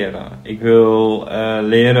ervan leren. Ik wil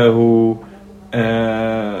leren hoe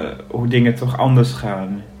dingen toch anders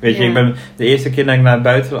gaan. Weet je, ik ben de eerste keer dat ik naar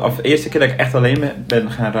buiten, of de eerste keer dat ik echt alleen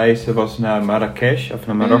ben gaan reizen was naar Marrakesh, of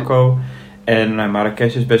naar Marokko. En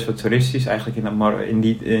Marrakesh is best wel toeristisch. Eigenlijk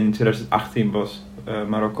in 2018 was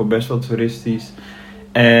Marokko best wel toeristisch.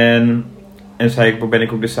 En ben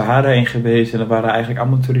ik ook de Sahara heen geweest en dat waren eigenlijk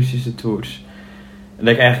allemaal toeristische tours. En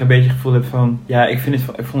dat ik eigenlijk een beetje het gevoel heb van,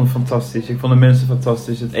 ik vond het fantastisch. Ik vond de mensen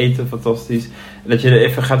fantastisch, het eten fantastisch. Dat je er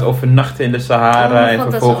even gaat overnachten in de Sahara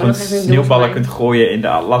en vervolgens sneeuwballen kunt gooien in de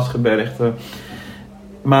Atlasgebergten.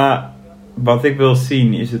 Maar wat ik wil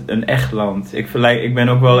zien is het een echt land. Ik ben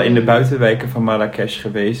ook wel in de buitenwijken van Marrakesh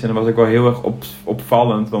geweest en dat was ook wel heel erg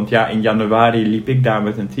opvallend. Want in januari liep ik daar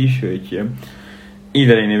met een t-shirtje.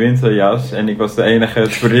 Iedereen in winterjas en ik was de enige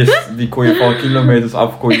toerist die kon je van kilometers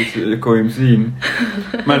af kon je hem zien.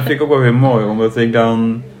 Maar dat vind ik ook wel weer mooi, omdat ik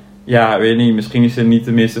dan, weet niet, misschien is het niet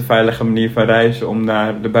de meest veilige manier van reizen om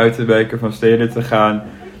naar de buitenwijken van steden te gaan.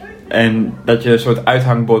 En dat je een soort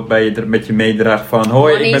uithangbord met je meedraagt van,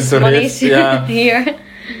 hoi, ik ben toerist. Hier.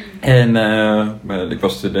 En maar ik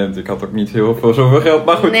was student, ik had ook niet heel veel zoveel geld.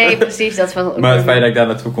 Maar goed. Nee, precies. Dat was maar het feit dat ik daar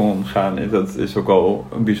naartoe kon gaan, dat is ook al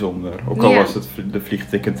bijzonder. Ook al was het de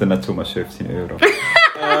vliegticket er naartoe maar €17.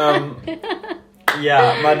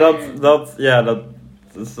 Ja, maar dat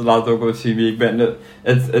laat ook wel zien wie ik ben.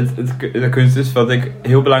 De kunst is, wat ik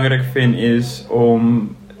heel belangrijk vind, is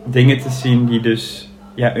om dingen te zien die dus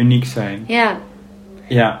uniek zijn.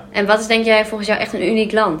 Ja. En wat is, denk jij, volgens jou echt een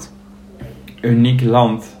uniek land? Uniek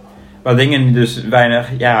land. Wat dingen die dus weinig,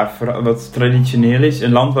 wat traditioneel is.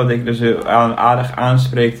 Een land wat ik dus aardig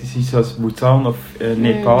aanspreekt is iets als Bhutan of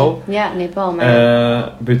Nepal. Ja, Nepal.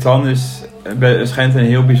 Bhutan schijnt een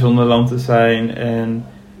heel bijzonder land te zijn.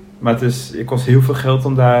 Maar het kost heel veel geld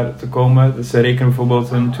om daar te komen. Dus ze rekenen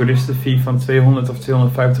bijvoorbeeld een toeristenfee van €200 of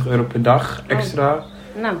 €250 per dag extra.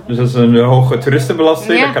 Nou. Dus dat is een hoge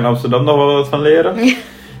toeristenbelasting. Daar kan Amsterdam nog wel wat van leren.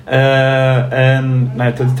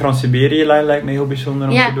 De Trans-Siberië-lijn lijkt me heel bijzonder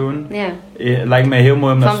om te doen. Lijkt me heel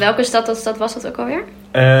mooi. Van welke stad was dat ook alweer?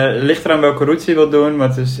 Ligt eraan welke route je wilt doen. Maar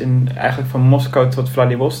het is eigenlijk van Moskou tot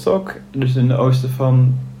Vladivostok. Dus in het oosten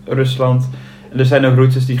van Rusland. En er zijn ook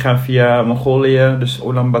routes die gaan via Mongolië. Dus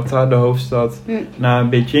Ulaanbaatar, de hoofdstad, naar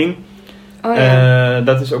Beijing.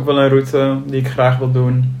 Dat is ook wel een route die ik graag wil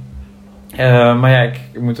doen. Maar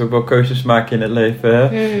ik moet ook wel keuzes maken in het leven.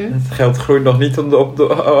 Hè? Het geld groeit nog niet op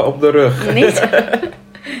de rug. Niet?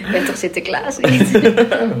 Je bent toch Sinterklaas niet?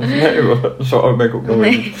 Nee, zo oud ben ik ook nog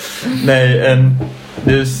niet. Nee, en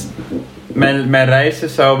dus mijn reizen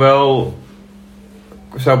zou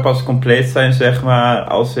pas compleet zijn, zeg maar,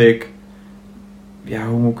 als ik... Ja,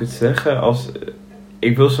 hoe moet ik het zeggen?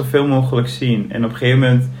 Ik wil zoveel mogelijk zien. En op een gegeven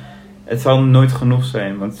moment... Het zal nooit genoeg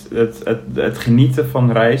zijn, want het genieten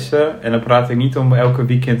van reizen, en dan praat ik niet om elke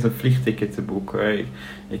weekend een vliegticket te boeken.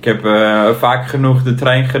 Ik heb vaak genoeg de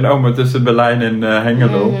trein genomen tussen Berlijn en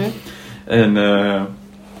Hengelo. En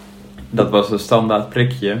dat was een standaard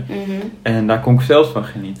prikje. En daar kon ik zelfs van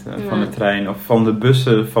genieten, van de trein of van de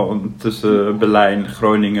bussen tussen Berlijn,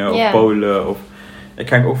 Groningen of Polen. Daar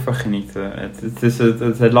kan ik ook van genieten. Het is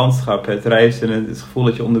het landschap, het reizen en het gevoel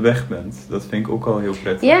dat je onderweg bent. Dat vind ik ook al heel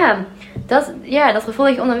prettig. Dat gevoel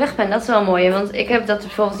dat je onderweg bent, dat is wel mooi. Want ik heb dat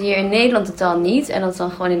bijvoorbeeld hier in Nederland totaal niet. En dat is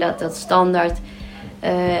dan gewoon inderdaad dat standaard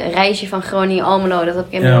reisje van Groningen-Almelo. Dat heb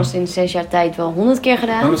ik inmiddels in 6 jaar tijd wel 100 keer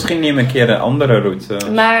gedaan. Maar misschien neem een keer een andere route.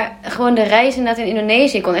 Maar gewoon de reis inderdaad in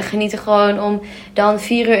Indonesië. Ik kon echt genieten gewoon om dan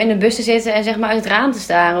 4 uur in de bus te zitten en zeg maar uit het raam te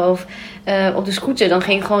staren. Of op de scooter. Dan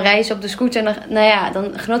ging ik gewoon reizen op de scooter. En dan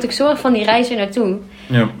genoot ik zo erg van die reis er naartoe.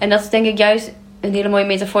 Ja. En dat is denk ik juist een hele mooie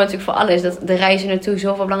metafoor natuurlijk voor alles. Dat de reis er naartoe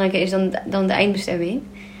zoveel belangrijker is dan de eindbestemming.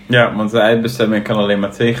 Ja, want de eindbestemming kan alleen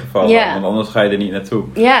maar tegenvallen. Ja. Want anders ga je er niet naartoe.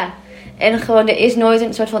 Ja. En gewoon, er is nooit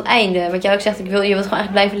een soort van einde. Wat jij ook zegt, je wilt gewoon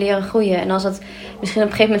eigenlijk blijven leren groeien. En als dat misschien op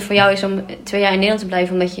een gegeven moment voor jou is om 2 jaar in Nederland te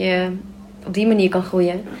blijven, omdat je op die manier kan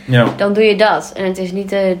groeien, dan doe je dat. En het is niet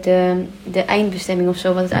de eindbestemming of zo,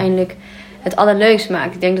 wat uiteindelijk het allerleukst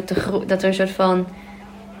maakt. Ik denk dat er een soort van,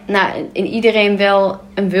 in iedereen wel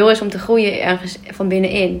een wil is om te groeien ergens van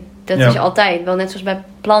binnenin. Dat is altijd. Wel net zoals bij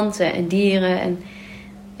planten en dieren en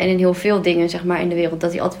in heel veel dingen, zeg maar, in de wereld.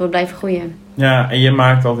 Dat die altijd wil blijven groeien. Ja, en je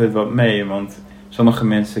maakt altijd wat mee, want sommige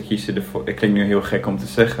mensen kiezen ervoor... Het klinkt nu heel gek om te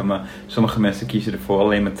zeggen, maar sommige mensen kiezen ervoor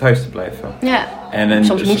alleen maar thuis te blijven. Ja, en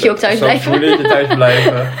soms moet je ook thuis blijven. Soms moet je thuis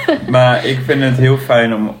blijven. Maar ik vind het heel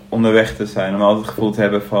fijn om onderweg te zijn. Om altijd het gevoel te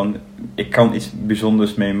hebben van, ik kan iets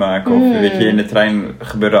bijzonders meemaken. Of weet je, in de trein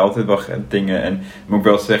gebeuren altijd wel dingen. En ik moet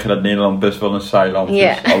wel zeggen dat Nederland best wel een saai land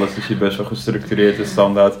is. Alles is hier best wel gestructureerd en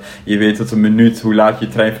standaard. Je weet tot een minuut hoe laat je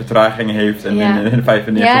trein vertraging heeft. En in 95% van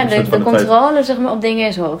de tijd... controle zeg maar, op dingen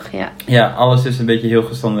is hoog. Ja, alles is een beetje heel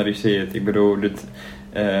gestandaardiseerd. Ik bedoel,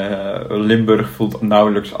 Limburg voelt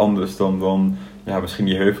nauwelijks anders dan misschien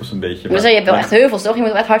die heuvels een beetje. Maar je hebt wel echt heuvels, toch? Je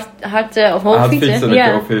moet echt hard of hoog fietsen. Dat ik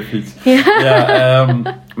heel veel fiets.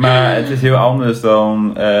 Maar het is heel anders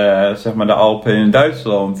dan zeg maar de Alpen in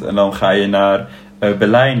Duitsland. En dan ga je naar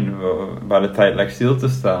Berlijn, waar de tijd lijkt stil te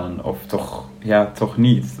staan. Of toch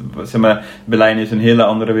niet. Zeg maar, Berlijn is een hele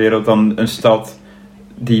andere wereld dan een stad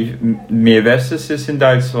die meer westers is in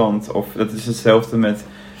Duitsland. Of dat is hetzelfde met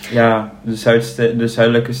de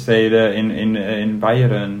zuidelijke steden in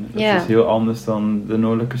Beieren. Dat is heel anders dan de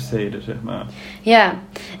noordelijke steden, zeg maar. Ja,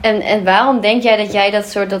 en waarom denk jij dat jij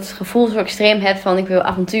dat gevoel zo extreem hebt van ik wil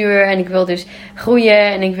avontuur en ik wil dus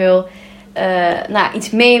groeien en ik wil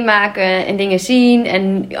iets meemaken en dingen zien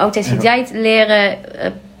en authenticiteit leren.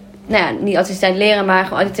 Niet authenticiteit leren, maar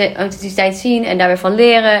gewoon authenticiteit zien en daar weer van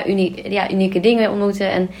leren, unieke dingen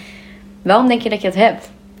ontmoeten. En waarom denk je dat je dat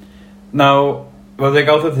hebt? Nou, wat ik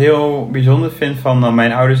altijd heel bijzonder vind van...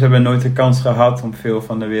 mijn ouders hebben nooit de kans gehad om veel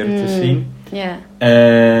van de wereld te zien. Ja.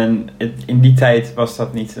 En in die tijd was dat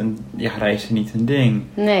reizen niet een ding.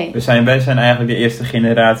 Nee. Wij zijn eigenlijk de eerste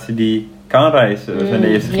generatie die kan reizen. We zijn de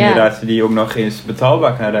eerste generatie die ook nog eens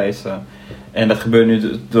betaalbaar kan reizen. En dat gebeurt nu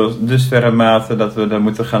dusverre mate dat we dan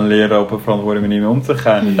moeten gaan leren op een verantwoorde manier mee om te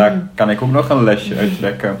gaan. En daar kan ik ook nog een lesje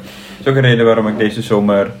uittrekken. Dat is ook een reden waarom ik deze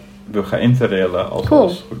zomer wil gaan interrailen als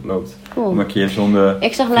alles goed loopt. Cool. Om een keer zonder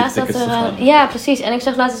ik zag laatst dat ja, precies. En ik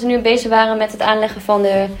zag laatst dat ze nu bezig waren met het aanleggen van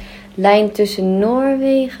de lijn tussen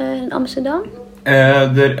Noorwegen en Amsterdam.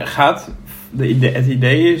 Het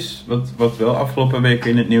idee is, wat wel afgelopen weken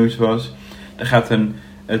in het nieuws was, er gaat een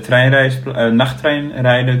nachttrein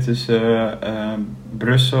rijden tussen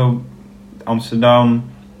Brussel, Amsterdam,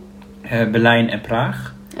 Berlijn en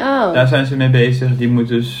Praag. Oh. Daar zijn ze mee bezig. Die moet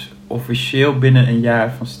dus officieel binnen een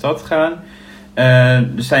jaar van stad gaan. Er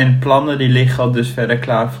zijn plannen die liggen al dus verder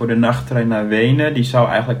klaar voor de nachttrein naar Wenen. Die zou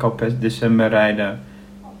eigenlijk al per december rijden,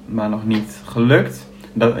 maar nog niet gelukt.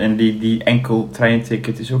 En die enkel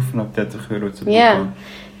treinticket is ook vanaf €30 te boeken.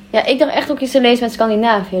 Ja, ik dacht ook iets te lezen met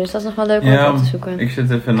Scandinavië. Dus dat is nog wel leuk om op te zoeken. Ik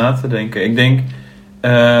zit even na te denken. Ik denk...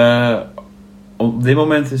 op dit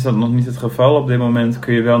moment is dat nog niet het geval. Op dit moment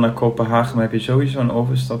kun je wel naar Kopenhagen. Maar heb je sowieso een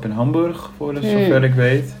overstap in Hamburg. Zover ik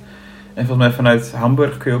weet. En volgens mij vanuit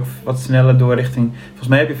Hamburg kun je ook wat sneller door richting... Volgens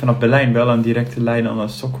mij heb je vanaf Berlijn wel een directe lijn naar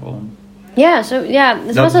Stockholm. Ja,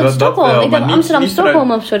 dus was dat Stockholm. Ik dacht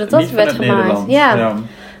Amsterdam-Stockholm of zo. Dat werd gemaakt. Ja.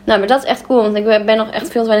 Nou, maar dat is echt cool. Want ik ben nog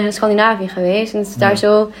echt veel te weinig in Scandinavië geweest. En het is daar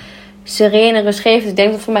zo sereen en rustgevend. Dus ik denk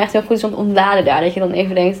dat het voor mij echt heel goed is om te ontladen daar. Dat je dan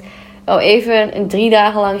even denkt... even 3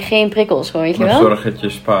 dagen lang geen prikkels. Gewoon, weet je wel? Zorg dat je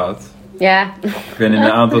spaart. Ja. Ik ben in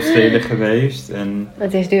een aantal steden geweest. En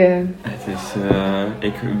het is duur.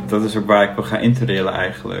 Dat is ook waar ik wil gaan interrailen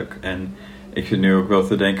eigenlijk. En ik zit nu ook wel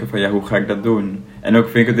te denken van hoe ga ik dat doen? En ook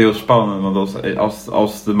vind ik het heel spannend. Want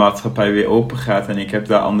als de maatschappij weer open gaat en ik heb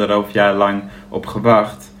daar 1,5 jaar lang op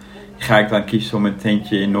gewacht. Ga ik dan kiezen om een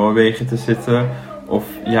tentje in Noorwegen te zitten? Of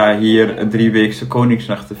hier een 3-weekse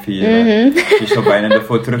Koningsnacht te vieren? Je zou bijna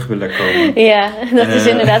ervoor terug willen komen. Ja, dat is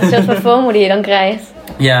inderdaad een soort van FOMO die je dan krijgt.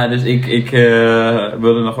 Ja, dus ik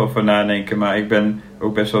wil er nog over nadenken. Maar ik ben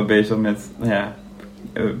ook best wel bezig met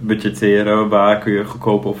budgetteren. Waar kun je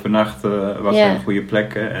goedkoop overnachten? Wat zijn goede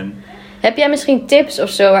plekken? En heb jij misschien tips of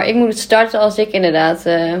zo waar ik moet starten als ik inderdaad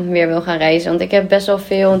weer wil gaan reizen? Want ik heb best wel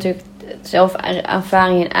veel natuurlijk zelf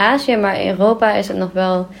ervaring in Azië. Maar in Europa is het nog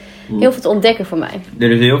wel heel veel te ontdekken voor mij.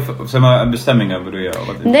 Er is heel veel, bestemmingen bedoel je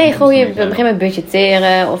al? Nee, gewoon je begint met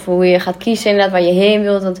budgetteren. Of hoe je gaat kiezen inderdaad waar je heen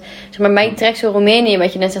wilt. Want mij trekt zo Roemenië,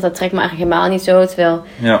 wat je net zegt, dat trekt me eigenlijk helemaal niet zo. Terwijl,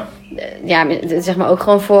 zeg maar ook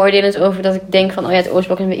gewoon vooroordelend over dat ik denk van, het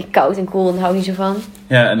oostblok is een beetje koud en cool en daar hou ik niet zo van.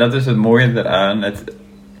 Ja, en dat is het mooie eraan.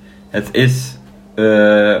 Het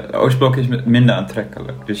Oostblok is minder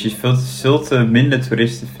aantrekkelijk. Dus je zult minder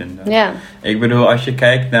toeristen vinden. Ja. Ik bedoel, als je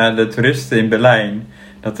kijkt naar de toeristen in Berlijn,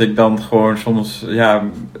 dat ik dan gewoon soms,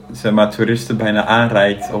 toeristen bijna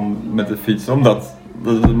aanrijd met de fiets. Omdat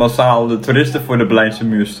massaal de toeristen voor de Berlijnse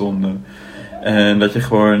muur stonden. En dat je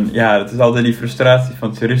gewoon, het is altijd die frustratie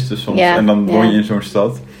van toeristen soms. Ja, en dan woon je in zo'n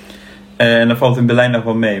stad. En dan valt in Berlijn nog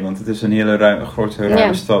wel mee, want het is een hele grote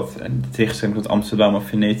ruime stad. En tegenstelling tot Amsterdam of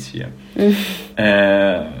Venetië.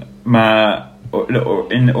 Maar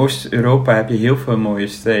in Oost-Europa heb je heel veel mooie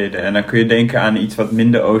steden. En dan kun je denken aan iets wat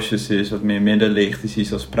minder oosters is, wat meer middenlicht is.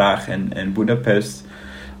 Iets als Praag en Budapest.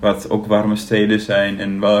 Wat ook warme steden zijn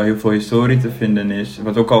en waar heel veel historie te vinden is.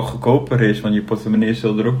 Wat ook al goedkoper is, want je portemonnee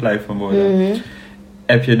zal er ook blij van worden.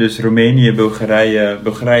 Heb je dus Roemenië, Bulgarije.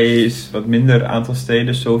 Bulgarije is wat minder aantal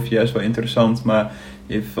steden. Sofia is wel interessant, maar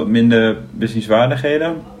je hebt wat minder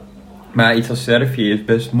bezienswaardigheden. Maar iets als Servië is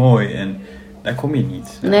best mooi en daar kom je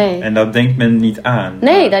niet. Nee. En dat denkt men niet aan.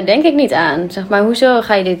 Nee, daar denk ik niet aan. Zeg maar, hoezo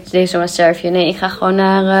ga je deze naar Servië? Nee, ik ga gewoon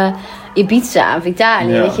naar Ibiza of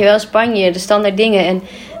Italië, weet je wel, Spanje, de standaard dingen. En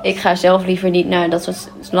ik ga zelf liever niet naar dat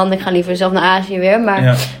soort landen. Ik ga liever zelf naar Azië weer, maar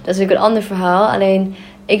dat is natuurlijk een ander verhaal. Alleen,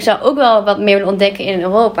 ik zou ook wel wat meer willen ontdekken in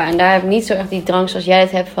Europa. En daar heb ik niet zo echt die drang zoals jij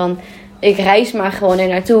het hebt van, ik reis maar gewoon er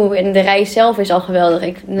naartoe. En de reis zelf is al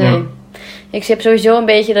geweldig. Ik heb sowieso een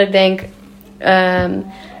beetje dat ik denk,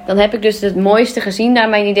 dan heb ik dus het mooiste gezien naar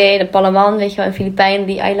mijn idee. De Palawan, weet je wel, in Filipijnen,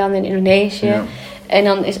 die eilanden in Indonesië. Ja. En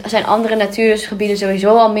dan zijn andere natuurgebieden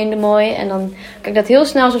sowieso al minder mooi. En dan kan ik dat heel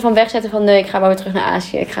snel zo van wegzetten van, nee, ik ga maar weer terug naar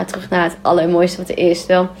Azië. Ik ga terug naar het allermooiste wat er is.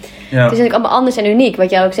 Terwijl, het is natuurlijk allemaal anders en uniek. Wat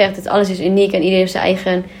jij ook zegt, het alles is uniek en iedereen heeft zijn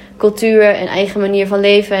eigen cultuur en eigen manier van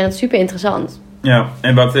leven. En dat is super interessant. Ja,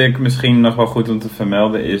 en wat ik misschien nog wel goed om te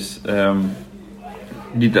vermelden is,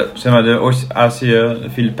 zeg maar de Oost-Azië, de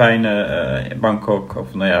Filipijnen, Bangkok of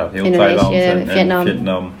heel Thailand en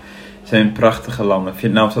Vietnam zijn prachtige landen.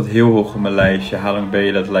 Vietnam staat heel hoog op mijn lijstje. Halong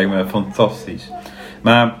Bay, dat lijkt me fantastisch.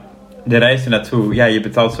 Maar de reis ernaartoe, je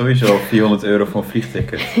betaalt sowieso €400 voor een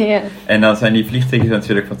vliegticket. Ja. En dan zijn die vliegtickets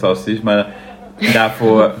natuurlijk fantastisch, maar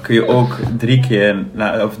daarvoor kun je ook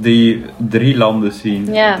 3 landen zien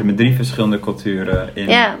met 3 verschillende culturen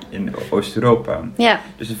in Oost-Europa. Ja.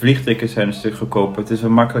 Dus de vliegtickets zijn een stuk goedkoper. Het is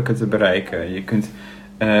wat makkelijker te bereiken. Je kunt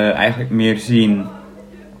eigenlijk meer zien.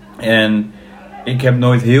 En ik heb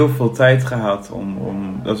nooit heel veel tijd gehad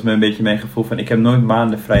dat is een beetje mijn gevoel van, ik heb nooit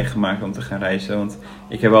maanden vrijgemaakt om te gaan reizen. Want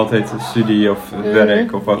ik heb altijd studie of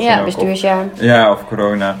werk of wat dan ook. Bestuursjaar. Of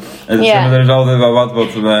corona. En er is altijd wel wat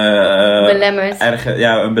belemmerd.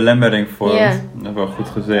 Een belemmering voor. Dat is wel goed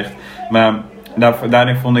gezegd. Maar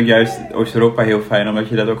daarin vond ik juist Oost-Europa heel fijn, omdat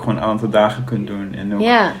je dat ook gewoon een aantal dagen kunt doen. En ook,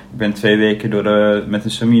 ik ben 2 weken met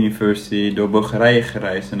een Summer University door Bulgarije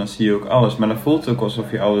gereisd en dan zie je ook alles. Maar dan voelt het ook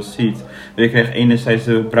alsof je alles ziet. Je krijgt enerzijds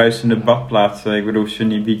de bruisende badplaatsen. Ik bedoel,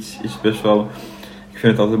 Sunny Beach is best wel... Ik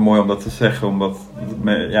vind het altijd mooi om dat te zeggen, omdat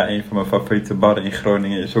een van mijn favoriete barren in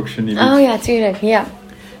Groningen is ook Sunny Beach. Oh ja, tuurlijk, ja.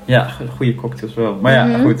 Ja, goede cocktails wel.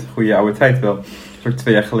 Maar goed, goede oude tijd wel. Dat is ook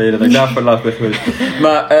 2 jaar geleden dat ik daarvoor laatst ben geweest.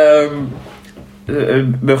 Maar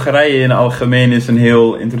Bulgarije in het algemeen is een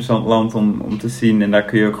heel interessant land om te zien. En daar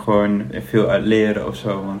kun je ook gewoon veel uit leren of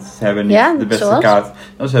zo. Want ze hebben niet de beste kaart.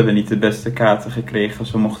 Ze hebben niet de beste kaarten gekregen.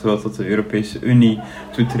 Ze mochten wel tot de Europese Unie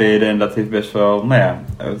toetreden. En dat heeft best wel,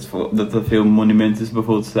 dat er veel monumenten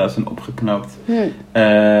bijvoorbeeld daar zijn opgeknapt.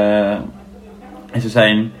 En ze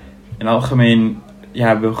zijn in het algemeen...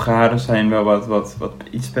 Bulgaren zijn wel wat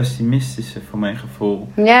iets pessimistischer voor mijn gevoel.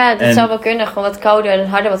 Ja, dat zou wel kunnen. Gewoon wat kouder en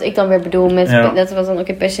harder, wat ik dan weer bedoel. Dat wat dan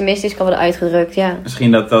ook pessimistisch kan worden uitgedrukt,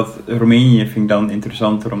 Misschien dat Roemenië vind ik dan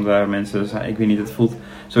interessanter, om daar mensen... Ik weet niet, het voelt...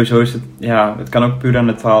 Sowieso is het... het kan ook puur aan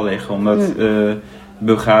de taal liggen. Omdat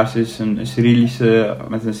Bulgaars is een Cyrillische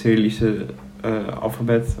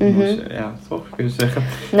alfabet. Toch kun je zeggen.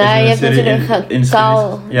 Nou, je hebt natuurlijk een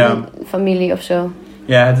taalfamilie of zo.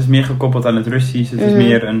 Ja, het is meer gekoppeld aan het Russisch. Het is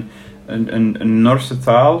meer een Norse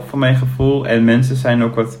taal, voor mijn gevoel. En mensen zijn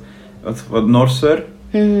ook wat Norser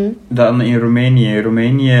dan in Roemenië. In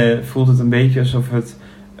Roemenië voelt het een beetje alsof het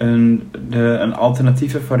een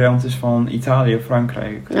alternatieve variant is van Italië of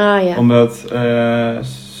Frankrijk. Omdat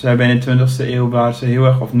ze hebben in de 20e eeuw waren ze heel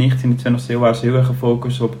erg, of 19e, 20e eeuw waren ze heel erg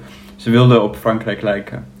gefocust op... Ze wilden op Frankrijk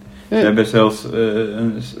lijken. Ze hebben zelfs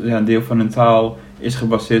een deel van hun taal is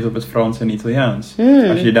gebaseerd op het Frans en Italiaans.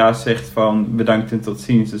 Als je daar zegt van bedankt en tot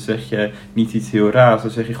ziens, dan zeg je niet iets heel raars,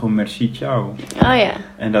 dan zeg je gewoon merci, ciao. Oh ja.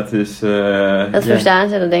 En dat is... dat verstaan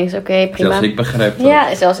ze, dan denken ze oké, prima. Zelfs ik begrijp dat.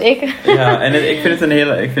 Ja, zelfs ik. Ja, en ik vind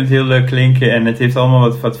het heel leuk klinken en het heeft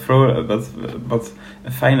allemaal wat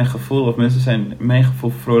een fijne gevoel. Of mensen zijn in mijn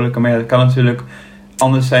gevoel vrolijker, maar het kan natuurlijk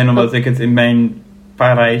anders zijn omdat ik het in mijn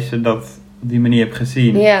paar reizen op die manier heb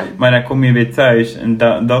gezien. Yeah. Maar dan kom je weer thuis. En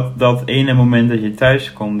dat ene moment dat je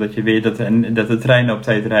thuis komt, dat je weet dat de treinen op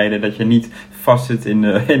tijd rijden, dat je niet vastzit in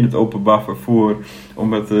het openbaar vervoer,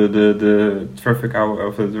 omdat de traffic hour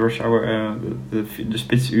of de rush hour, de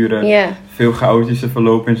spitsuren veel chaotischer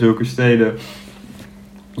verlopen in zulke steden.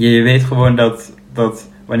 Je weet gewoon dat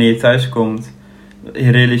wanneer je thuis komt,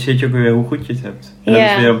 je realiseert je ook weer hoe goed je het hebt. En dat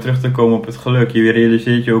is weer om terug te komen op het geluk. Je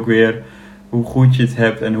realiseert je ook weer hoe goed je het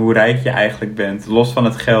hebt en hoe rijk je eigenlijk bent. Los van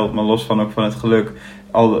het geld, maar los ook van het geluk.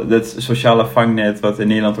 Al dat sociale vangnet wat in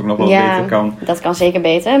Nederland ook nog wel beter kan. Dat kan zeker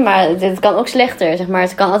beter, maar het kan ook slechter, zeg maar.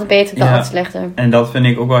 Het kan altijd beter, het kan altijd slechter. En dat vind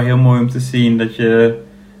ik ook wel heel mooi om te zien, dat je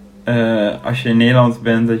als je in Nederland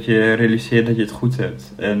bent, dat je realiseert dat je het goed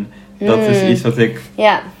hebt. En dat is iets wat ik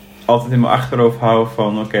altijd in mijn achterhoofd hou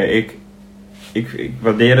van, ik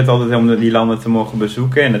waardeer het altijd om die landen te mogen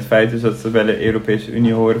bezoeken. En het feit is dat ze bij de Europese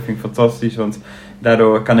Unie horen, vind ik fantastisch. Want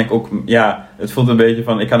daardoor kan ik ook, het voelt een beetje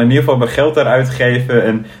van, ik kan in ieder geval mijn geld daar uitgeven.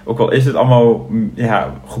 En ook al is het allemaal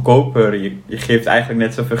goedkoper, je geeft eigenlijk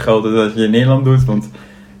net zoveel geld als je in Nederland doet. Want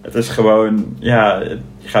het is gewoon, je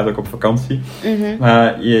gaat ook op vakantie. Mm-hmm.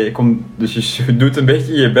 Maar je doet een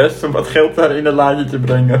beetje je best om wat geld daar in een laadje te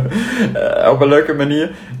brengen. Op een leuke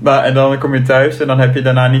manier. En dan kom je thuis en dan heb je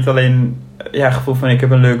daarna niet alleen het gevoel van ik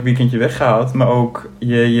heb een leuk weekendje weggehaald. Maar ook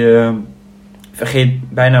je vergeet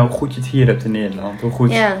bijna hoe goed je het hier hebt in Nederland. Hoe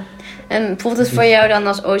goed. Ja. En voelt het voor jou dan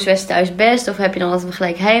als Oost-West thuis best? Of heb je dan altijd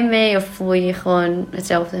gelijk heimwee? Of voel je je gewoon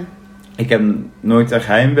hetzelfde? Ik heb nooit echt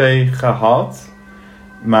heimwee gehad.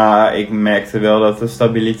 Maar ik merkte wel dat de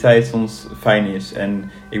stabiliteit soms fijn is.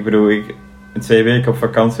 En ik bedoel, 2 weken op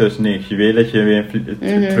vakantie is niks. Je weet dat je weer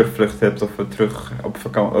een terugvlucht hebt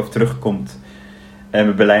of terugkomt. En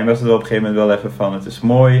bij Berlijn was het wel op een gegeven moment wel even van, het is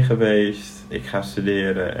mooi geweest. Ik ga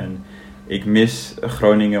studeren en ik mis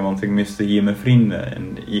Groningen, want ik miste hier mijn vrienden.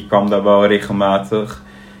 En je kwam daar wel regelmatig.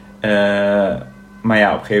 Maar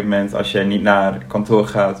ja, op een gegeven moment, als je niet naar kantoor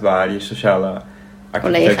gaat waar je sociale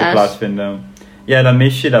activiteiten plaatsvinden. Ja, dan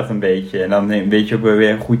mis je dat een beetje. En dan weet je ook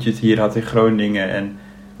weer hoe goed je het hier had in Groningen.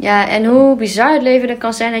 En hoe bizar het leven er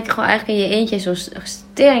kan zijn dat je gewoon eigenlijk in je eentje in zo'n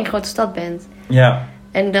tering grote stad bent. Ja.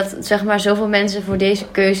 En dat zeg maar zoveel mensen voor deze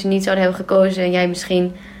keuze niet zouden hebben gekozen. En jij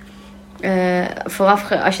misschien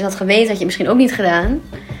vooraf, als je dat had geweten, had je misschien ook niet gedaan.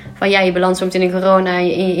 Van ja, je belandt zo meteen in corona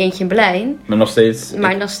in je eentje in Berlijn. Maar nog steeds.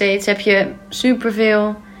 Nog steeds heb je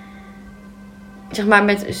superveel, zeg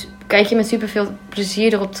maar, kijk je met superveel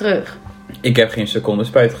plezier erop terug. Ik heb geen seconde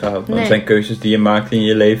spijt gehad. Want het zijn keuzes die je maakt in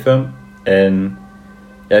je leven. En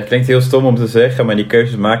ja, het klinkt heel stom om te zeggen, maar die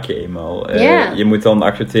keuzes maak je eenmaal. Je moet dan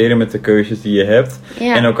accepteren met de keuzes die je hebt.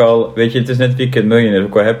 Ja. En ook al, weet je, het is net Weekend Millionaire.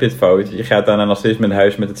 Ook al heb je het fout, je gaat daarna nog steeds met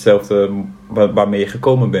huis met hetzelfde waarmee je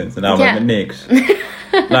gekomen bent. En namelijk met niks.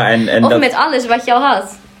 Of dat, met alles wat je al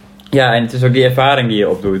had. Ja, en het is ook die ervaring die je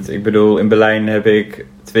opdoet. Ik bedoel, in Berlijn heb ik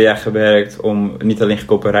 2 jaar gewerkt om niet alleen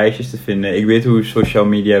goedkope reisjes te vinden. Ik weet hoe social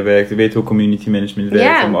media werkt. Ik weet hoe community management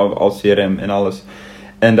werkt. Als CRM en alles.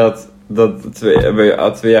 En dat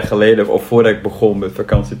 2 jaar geleden, of voordat ik begon met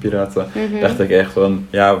vakantiepiraten, dacht ik echt van,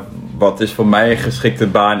 ja, wat is voor mij een geschikte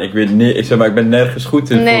baan? Ik ben nergens goed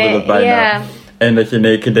in, voelde dat bijna. Yeah. En dat je in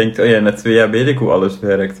één keer denkt, oh ja, na 2 jaar weet ik hoe alles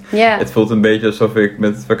werkt. Yeah. Het voelt een beetje alsof ik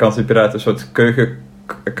met vakantiepiraten een soort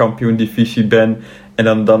keukenkampioen divisie ben.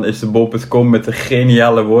 En dan is de bol.com met een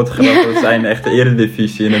geniale woordgrappen. We zijn echt de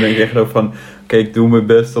eredivisie. En dan denk ik echt van, oké, ik doe mijn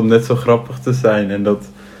best om net zo grappig te zijn. En dat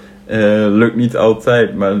lukt niet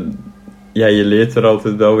altijd, maar ja, je leert er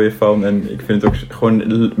altijd wel weer van. En ik vind het ook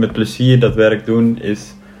gewoon met plezier dat werk doen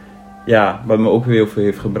is, ja, wat me ook weer heel veel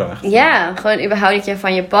heeft gebracht. Ja, gewoon überhaupt dat je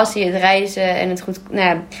van je passie, het reizen en het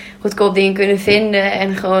goedkoop dingen kunnen vinden.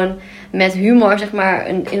 En gewoon met humor, zeg maar,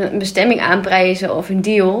 een bestemming aanprijzen of een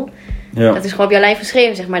deal. Ja. Dat is gewoon op jouw lijf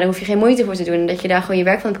geschreven, zeg maar. Daar hoef je geen moeite voor te doen. En dat je daar gewoon je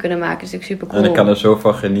werk van hebt kunnen maken. Dat is natuurlijk super cool. En ik kan er zo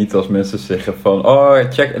van genieten als mensen zeggen van, oh,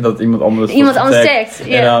 check, dat iemand anders tagt.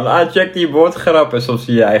 En dan, check die woordgrap. En soms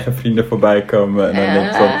zie je eigen vrienden voorbij komen.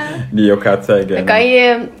 En dan die elkaar taggen. Dan kan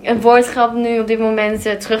je een woordgrap nu op dit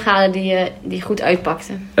moment terughalen die goed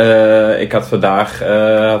uitpakte. Ik had vandaag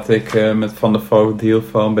met Van der Valk deal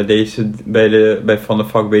van, bij deze, bij Van der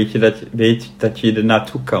Valk weet dat je er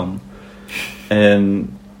naartoe kan. En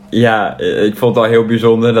ja, ik vond het al heel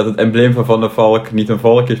bijzonder dat het embleem van der Valk niet een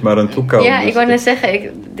valk is, maar een toekan. Ja, dus ik wou net zeggen,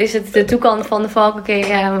 is het de toekan van de Valk? Oké,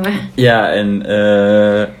 ja, maar... Ja,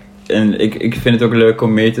 en ik vind het ook leuk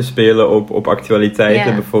om mee te spelen op actualiteiten.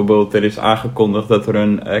 Ja. Bijvoorbeeld, er is aangekondigd dat er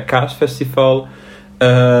een kaasfestival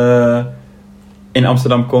in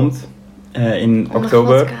Amsterdam komt in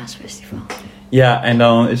oktober. Een kaasfestival. Ja, en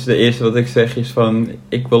dan is de eerste wat ik zeg is van,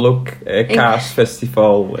 ik wil ook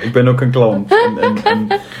kaasfestival. Ik ben ook een klant.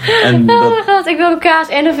 En oh mijn god, ik wil een kaas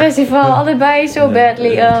en een festival. Allebei zo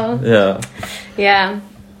badly. Oh. Ja.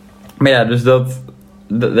 Maar ja, dus dat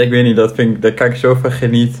ik weet niet, daar kan ik zo van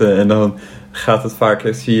genieten. En dan gaat het vaak,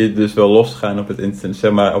 zie je dus wel losgaan op het internet,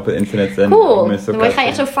 zeg maar, op het internet. En cool, dan ga je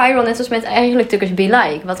echt zo viral, net zoals met eigenlijk Tukkers Be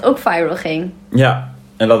Like, wat ook viral ging. Ja.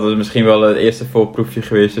 En dat het misschien wel het eerste voorproefje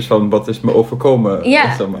geweest is van wat is me overkomen.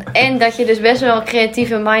 Ja, en dat je dus best wel een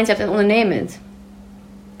creatieve mind hebt en ondernemend.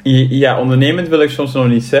 Ja, ondernemend wil ik soms nog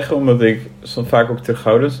niet zeggen, omdat ik vaak ook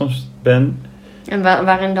terughoudend soms ben. En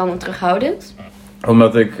waarin dan terughoudend?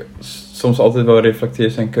 Omdat ik soms altijd wel reflecteer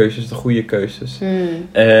zijn keuzes, de goede keuzes.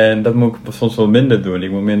 En dat moet ik soms wel minder doen.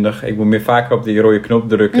 Ik moet meer vaker op die rode knop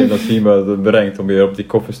drukken en dan zien we wat het brengt om weer op die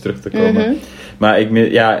koffers terug te komen. Maar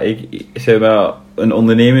ik zeg wel, een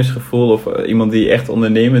ondernemingsgevoel of iemand die echt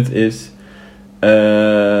ondernemend is,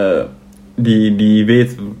 die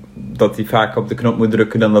weet dat hij vaker op de knop moet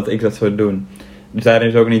drukken dan dat ik dat zou doen. Dus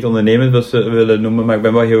daarin zou ik niet ondernemend willen noemen, maar ik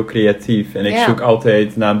ben wel heel creatief. En ik zoek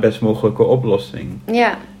altijd naar een best mogelijke oplossing.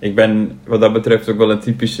 Ja. Ik ben wat dat betreft ook wel een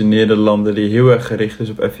typische Nederlander die heel erg gericht is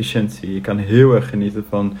op efficiëntie. Ik kan heel erg genieten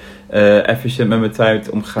van efficiënt met mijn tijd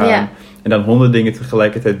omgaan. Ja. En dan 100 dingen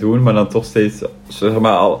tegelijkertijd doen, maar dan toch steeds, zeg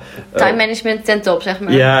maar al... time management ten top, zeg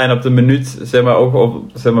maar. Ja, en op de minuut, zeg maar, ook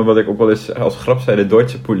zeg maar wat ik ook wel eens als grap zei, de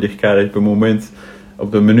Deutsche Publiekheid, op een moment,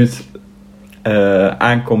 op de minuut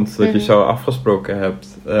aankomt dat je zo afgesproken hebt,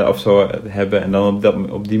 of zo hebben, en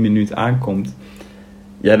dan op die minuut aankomt.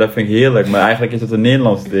 Ja, dat vind ik heerlijk, maar eigenlijk is dat een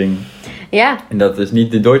Nederlands ding. Ja. En dat is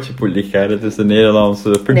niet de Deutsche Publiekheid, dat is de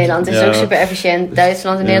Nederlandse... Nederland is ook super efficiënt.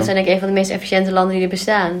 Duitsland en Nederland zijn denk ik een van de meest efficiënte landen die er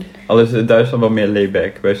bestaan. Al is Duitsland wel meer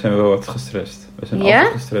layback. Wij zijn wel wat gestrest. Wij zijn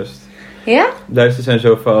altijd gestrest. Ja? Duitsers zijn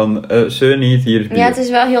zo van, ze niet, hier is bier. Ja, het is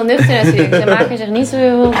wel heel nuchter natuurlijk. Ze maken zich niet zo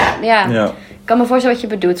heel... Ja. Ik kan me voorstellen wat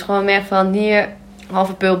je bedoelt. Gewoon meer van hier,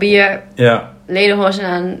 halve pul bier, lederhosen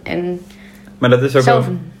aan en... Maar dat is ook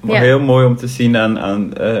wel heel mooi om te zien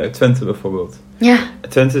aan Twente bijvoorbeeld. Ja.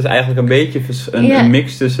 Twente is eigenlijk een beetje een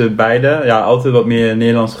mix tussen beide. Ja, altijd wat meer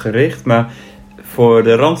Nederlands gericht, maar voor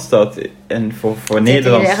de Randstad en voor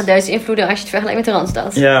Nederlands... Het is Duitse invloeden als je het vergelijkt met de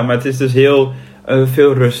Randstad. Ja, maar het is dus heel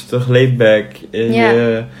veel rustig, laid back.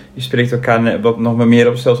 Je spreekt elkaar wat nog maar meer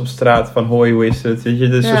op, zelfs op straat, van hoi, hoe is het? Weet je,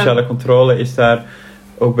 de sociale controle is daar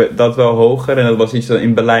ook dat wel hoger. En dat was iets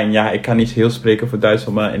in Berlijn. Ja, ik kan niet heel spreken voor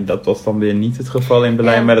Duitsland, maar en dat was dan weer niet het geval in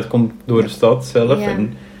Berlijn. Maar dat komt door de stad zelf. Ja.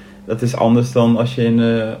 En dat is anders dan als je in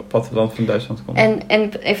het platteland van Duitsland komt.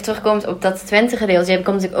 En even terugkomend op dat Twente gedeelte. Je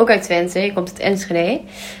komt natuurlijk ook uit Twente. Je komt uit Enschede.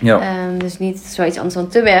 Ja. Dus niet zoiets anders dan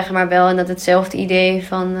Tubbergen, maar wel dat hetzelfde idee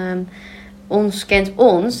van... ons kent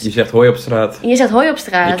ons. Je zegt hoi op straat.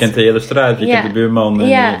 Je kent de hele straat. Je kent de buurman.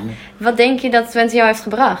 Wat denk je dat Twente jou heeft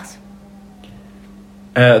gebracht?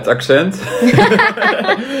 Het accent.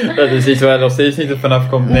 Dat is iets waar nog steeds niet vanaf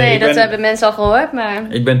komt. Nee, dat hebben mensen al gehoord. Maar...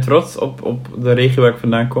 Ik ben trots op de regio waar ik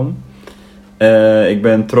vandaan kom. Ik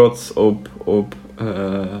ben trots op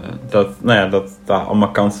dat daar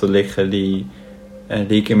allemaal kansen liggen die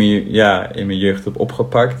ik in mijn jeugd heb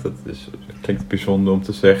opgepakt. Dat klinkt bijzonder om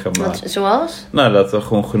te zeggen. Maar, zoals? Nou, dat er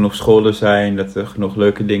gewoon genoeg scholen zijn. Dat er genoeg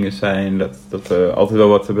leuke dingen zijn. Dat er altijd wel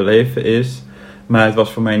wat te beleven is. Maar het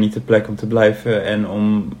was voor mij niet de plek om te blijven en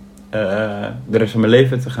om de rest van mijn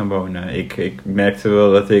leven te gaan wonen. Ik merkte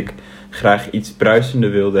wel dat ik graag iets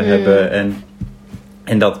bruisender wilde hebben.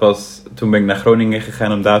 En dat was, toen ben ik naar Groningen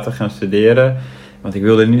gegaan om daar te gaan studeren. Want ik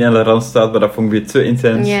wilde niet naar de Randstad, maar dat vond ik weer te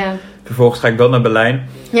intens. Yeah. Vervolgens ga ik wel naar Berlijn.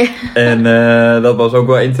 Yeah. En dat was ook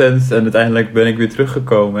wel intens. En uiteindelijk ben ik weer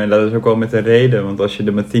teruggekomen. En dat is ook wel met een reden. Want als je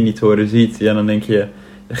de Martini-toren ziet, dan denk je,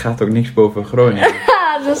 er gaat ook niks boven Groningen.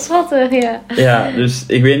 Dat is schattig, ja. Ja, dus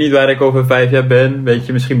ik weet niet waar ik over 5 jaar ben. Weet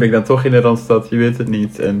je, misschien ben ik dan toch in de Randstad. Je weet het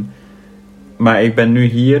niet. Maar ik ben nu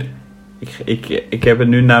hier. Ik heb het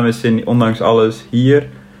nu naar mijn zin, ondanks alles, hier.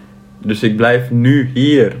 Dus ik blijf nu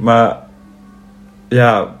hier. Maar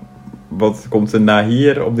ja, wat komt er na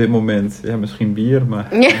hier op dit moment? Ja, misschien bier, maar...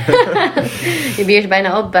 Ja. Je bier is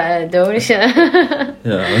bijna op, dus...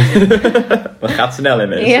 Ja, dat gaat snel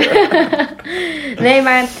ineens. Ja. Nee,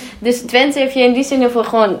 maar... Dus Twente heeft je in die zin voor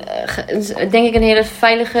gewoon, denk ik, een hele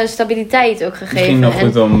veilige stabiliteit ook gegeven. Misschien nog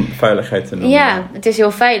goed om veiligheid te noemen. Ja, het is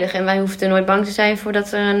heel veilig. En wij hoefden nooit bang te zijn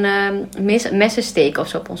voordat er een messensteek of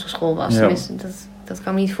zo op onze school was. Ja. Dat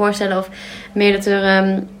kan me niet voorstellen. Of meer dat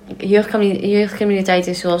er jeugdcriminaliteit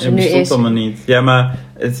is zoals er nu is. Dat bestond allemaal niet. Ja, maar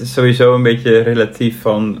het is sowieso een beetje relatief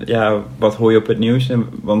van, wat hoor je op het nieuws?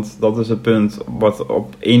 Want dat is het punt, wat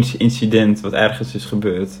op één incident wat ergens is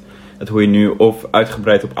gebeurd. Dat hoor je nu of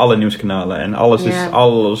uitgebreid op alle nieuwskanalen. En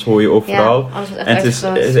alles hoor je overal.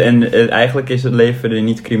 En eigenlijk is het leven er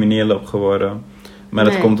niet crimineel op geworden. Maar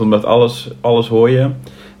dat komt omdat alles hoor je.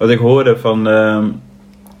 Wat ik hoorde van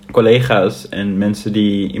collega's en mensen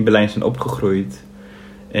die in Berlijn zijn opgegroeid.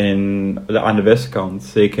 En aan de westkant.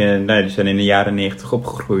 Zeker, die zijn in de jaren 90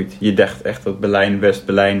 opgegroeid. Je dacht echt dat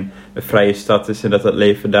West-Berlijn een vrije stad is. En dat het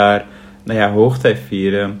leven daar hoogtij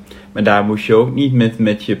vieren. Maar daar moest je ook niet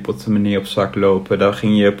met je portemonnee op zak lopen. Daar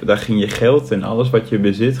ging je geld en alles wat je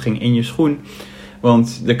bezit ging in je schoen.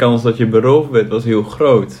 Want de kans dat je beroofd werd was heel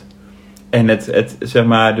groot. En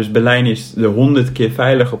dus Berlijn is er 100 keer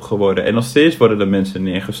veilig op geworden. En nog steeds worden er mensen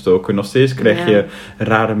neergestoken. Nog steeds krijg je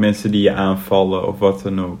rare mensen die je aanvallen of wat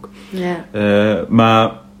dan ook. Ja.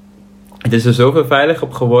 Maar het is er zoveel veilig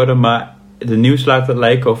op geworden, maar... De nieuws laat het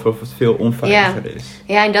lijken of het veel onveiliger is.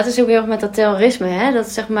 Ja, en dat is ook heel erg met dat terrorisme. Hè? Dat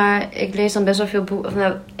zeg maar, ik lees dan best wel veel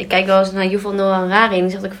boeken. Ik kijk wel eens naar Yuval Noah Harari. En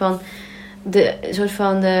die zegt ook van de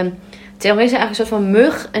terrorist is eigenlijk een soort van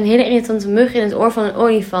mug. Een hele irritante mug in het oor van een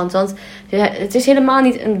olifant. Want het is helemaal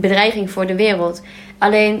niet een bedreiging voor de wereld.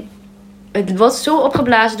 Alleen... Het wordt zo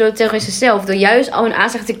opgeblazen door de terroristen zelf. Door juist al hun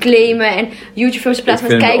aanslag te claimen. En YouTube-films in plaats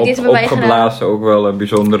van kijk, dit hebben wij gedaan. Opgeblazen ook wel een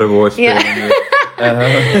bijzondere woordspeling.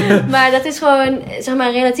 Ja. Maar dat is gewoon, zeg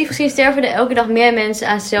maar, relatief gezien sterven er elke dag meer mensen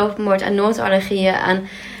aan zelfmoord, aan noodallergieën,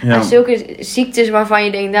 aan zulke ziektes waarvan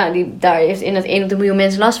je denkt, daar heeft in het 1 op de miljoen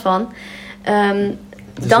mensen last van.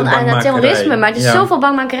 Dan aan het terrorisme. Maar het is zoveel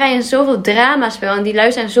bangmakerij en zoveel dramaspel. En die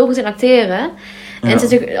lui zijn zo goed in acteren. En het is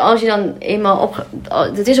natuurlijk, als je dan eenmaal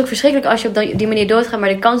het is ook verschrikkelijk als je op die manier doodgaat. Maar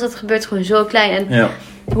de kans dat het gebeurt is gewoon zo klein. En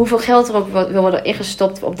hoeveel geld er ook wil worden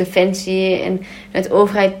ingestopt op defensie. En dat de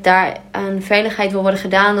overheid daar aan veiligheid wil worden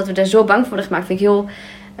gedaan. Dat we daar zo bang voor worden gemaakt. Vind ik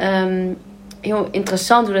heel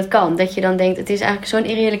interessant hoe dat kan. Dat je dan denkt, het is eigenlijk zo'n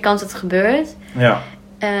irreële kans dat het gebeurt. Ja.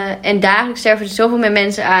 En dagelijks sterven er zoveel meer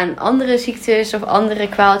mensen aan andere ziektes of andere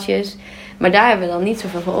kwaaltjes. Maar daar hebben we dan niet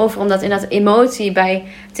zoveel van over. Omdat inderdaad emotie bij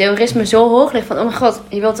terrorisme zo hoog ligt. Van, oh mijn god,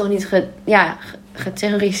 je wilt toch niet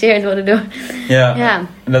geterroriseerd worden door... Ja,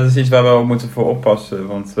 en dat is iets waar we ook moeten voor oppassen.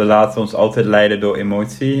 Want we laten ons altijd leiden door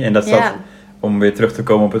emotie. En dat staat, om weer terug te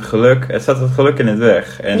komen op het geluk. Het staat het geluk in het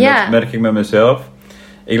weg. En dat merk ik met mezelf.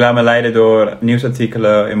 Ik laat me leiden door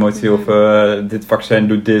nieuwsartikelen, emotie over dit vaccin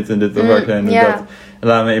doet dit en dit vaccin doet dat.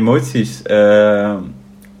 Laat me emoties,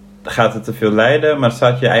 gaat het te veel leiden, maar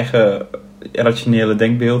staat je eigen rationele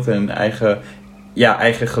denkbeeld en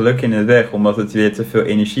eigen geluk in het weg, omdat het weer te veel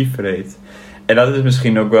energie vreet. En dat is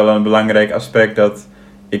misschien ook wel een belangrijk aspect, dat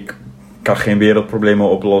ik kan geen wereldproblemen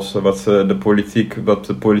oplossen. Wat de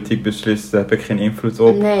politiek beslist, daar heb ik geen invloed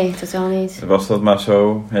op. Nee, totaal niet. Was dat maar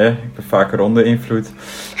zo. Hè? Ik ben vaker onder invloed.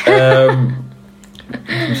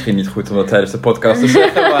 Misschien niet goed om dat tijdens de podcast te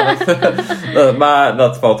zeggen. Maar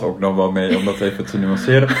dat valt ook nog wel mee om dat even te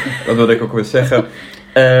nuanceren. Dat wilde ik ook weer zeggen.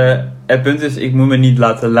 Het punt is, ik moet me niet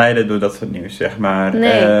laten leiden door dat soort nieuws, zeg maar.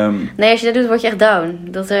 Nee, als je dat doet, word je echt down.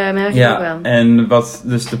 Dat merk je ook wel. En wat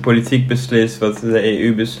dus de politiek beslist, wat de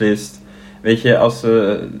EU beslist. Weet je, als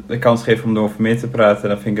ze de kans geven om erover mee te praten,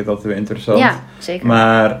 dan vind ik het altijd weer interessant. Ja, zeker.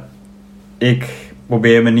 Maar ik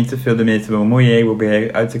probeer me niet te veel ermee te bemoeien. Ik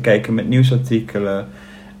probeer uit te kijken met nieuwsartikelen.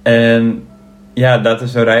 En ja, dat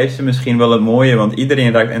is een reizen misschien wel het mooie, want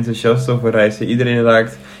iedereen raakt enthousiast over reizen.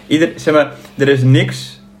 Zeg maar, er is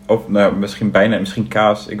niks, of nou, misschien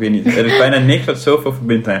kaas, ik weet niet. Er is bijna niks wat zoveel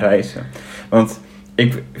verbindt aan reizen. Want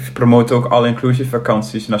ik promote ook all-inclusive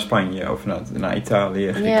vakanties naar Spanje of naar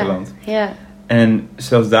Italië, Griekenland. Ja. En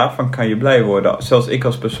zelfs daarvan kan je blij worden. Zelfs ik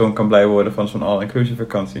als persoon kan blij worden van zo'n all-inclusive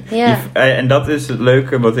vakantie. Ja. En dat is het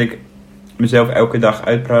leuke wat ik mezelf elke dag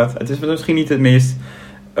uitpraat. Het is misschien niet het meest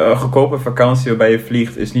goedkope vakantie waarbij je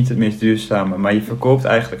vliegt, is niet het meest duurzame. Maar je verkoopt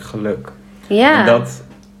eigenlijk geluk. Ja.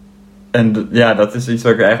 En dat is iets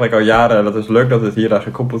wat ik eigenlijk al jaren... Dat is leuk dat het hier aan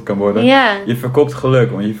gekoppeld kan worden. Ja. Je verkoopt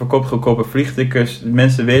geluk. Want je verkoopt goedkope vliegtickets.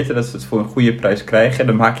 Mensen weten dat ze het voor een goede prijs krijgen. En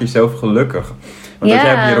dan maak je jezelf gelukkig. Want als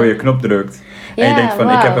jij op je rode knop drukt... En je denkt van,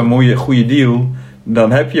 ik heb een goede deal...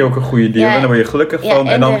 Dan heb je ook een goede deal. En dan word je gelukkig van.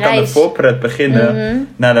 En dan kan de voorpret beginnen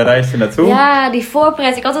naar de reis ernaartoe. Ja, die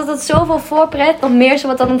voorpret. Ik had altijd zoveel voorpret. Nog meer zo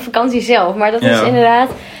wat dan op vakantie zelf. Maar dat is inderdaad...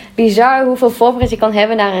 bizar hoeveel voorpret je kan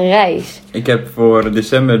hebben naar een reis. Ik heb voor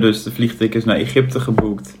december dus de vliegtickets naar Egypte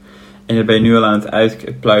geboekt. En dan ben je nu al aan het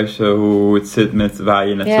uitpluizen hoe het zit met waar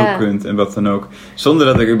je naartoe kunt en wat dan ook. Zonder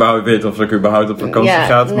dat ik überhaupt weet of ik überhaupt op vakantie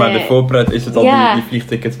ga. Nee. Maar de voorpret is het al die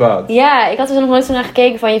vliegtickets waard. Ja, ik had er nog nooit zo naar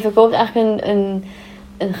gekeken van je verkoopt eigenlijk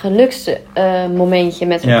een geluksmomentje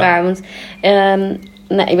met elkaar. Want ik ben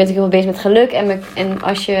natuurlijk heel veel bezig met geluk. En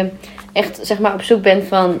als je echt zeg maar op zoek bent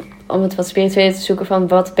om het wat spiritueel te zoeken van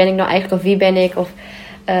wat ben ik nou eigenlijk of wie ben ik of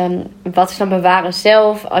wat is dan mijn ware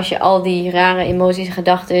zelf, als je al die rare emoties en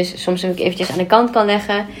gedachten soms ook eventjes aan de kant kan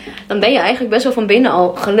leggen, dan ben je eigenlijk best wel van binnen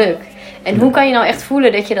al geluk. En hoe kan je nou echt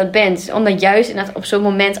voelen dat je dat bent? Omdat juist inderdaad op zo'n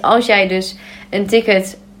moment, als jij dus een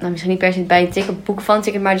ticket, nou misschien niet per se bij een ticket, boeken van een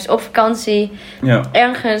ticket, maar dus op vakantie,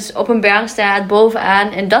 ergens op een berg staat,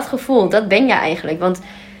 bovenaan, en dat gevoel, dat ben je eigenlijk. Want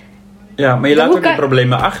ja, maar je laat ook die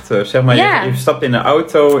problemen achter. Zeg maar, je stapt in een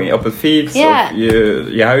auto, op een fiets, of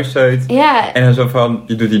je huis uit. Ja. En dan zo van,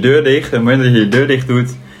 je doet die deur dicht. En op het moment dat je de deur dicht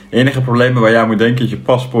doet, de enige problemen waar jij moet denken is je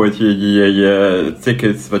paspoort, je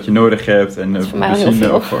ticket wat je nodig hebt. En een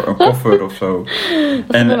benzine of een koffer of zo.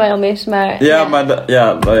 Dat is bij mij al mis, maar... Maar dat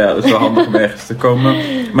is wel handig om ergens te komen.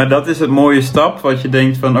 Maar dat is het mooie stap, wat je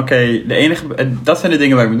denkt van, dat zijn de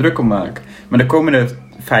dingen waar ik me druk om maak. Maar de komende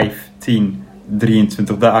 5, 10,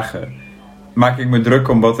 23 dagen... maak ik me druk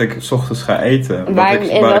om wat ik 's ochtends ga eten. In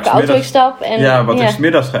welke auto ik stap. Wat ik 's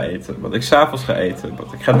middags ga eten. Wat ik 's avonds ga eten.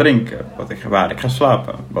 Wat ik ga drinken. Waar ik ga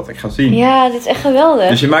slapen. Wat ik ga zien. Ja, dit is echt geweldig.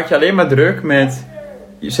 Dus je maakt je alleen maar druk met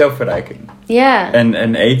je zelfverrijking. Ja.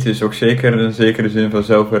 En eten is ook zeker een zekere zin van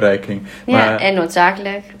zelfverrijking. Maar, en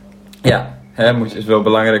noodzakelijk. Ja. Het is wel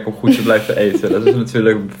belangrijk om goed te blijven eten. Dat is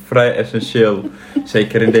natuurlijk vrij essentieel.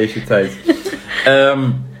 Zeker in deze tijd.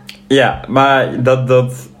 Maar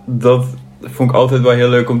dat vond ik altijd wel heel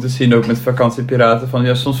leuk om te zien, ook met vakantiepiraten.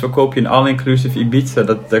 Van soms verkoop je een all-inclusive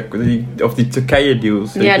Ibiza, of die Turkije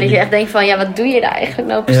deals. Ja, die je echt denkt van, wat doe je daar eigenlijk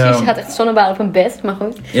nou precies? Je gaat echt zonnebaden op een bed, maar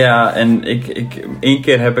goed. Ja, en één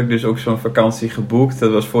keer heb ik dus ook zo'n vakantie geboekt.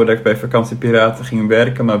 Dat was voordat ik bij vakantiepiraten ging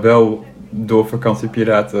werken, maar wel door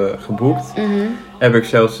vakantiepiraten geboekt. Mm-hmm. Heb ik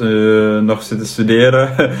zelfs nog zitten studeren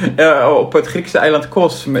op het Griekse eiland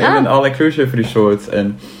Kos, in een all-inclusive resort.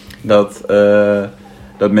 En dat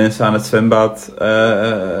dat mensen aan het zwembad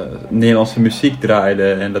Nederlandse muziek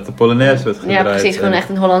draaiden. En dat de Polonaise werd gedraaid. Ja, precies. Gewoon echt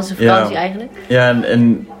een Hollandse vakantie eigenlijk. Ja,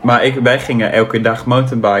 maar wij gingen elke dag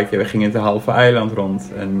mountainbiken. We gingen het halve eiland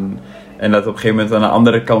rond. En dat op een gegeven moment aan de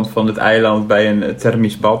andere kant van het eiland bij een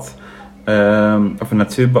thermisch bad. Of een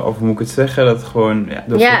natuurbad, of hoe moet ik het zeggen? Dat gewoon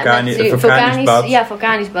vulkanisch bad. Ja,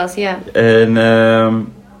 vulkanisch bad, ja.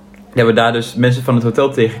 En we daar dus mensen van het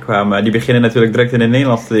hotel tegenkwamen. Die beginnen natuurlijk direct in het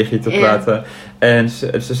Nederlands tegen je te praten. En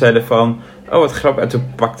ze zeiden van, oh wat grappig. En toen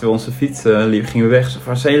pakten we onze fietsen, gingen we weg. Zo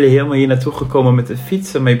van, zijn jullie helemaal hier naartoe gekomen met de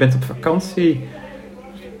fietsen? Maar je bent op vakantie.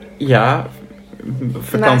 Ja,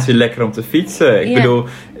 vakantie lekker om te fietsen. Ik bedoel,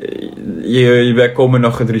 wij komen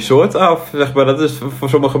nog het resort af. Zeg maar, dat is voor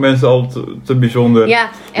sommige mensen al te bijzonder. Ja,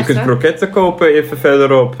 echt, je kunt kroketten kopen even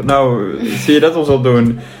verderop. Nou, zie je dat ons al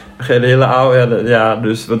doen? De hele oude,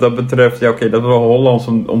 dus wat dat betreft, dat is wel Hollands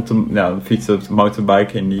om te fietsen,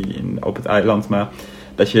 mountainbiken op het eiland. Maar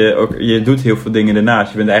dat je doet heel veel dingen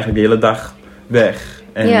ernaast. Je bent eigenlijk de hele dag weg.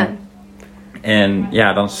 En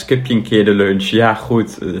dan skip je een keer de lunch. Ja,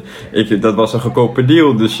 goed. Dat was een goedkope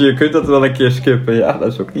deal. Dus je kunt dat wel een keer skippen. Ja,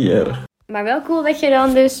 dat is ook niet erg. Maar wel cool dat je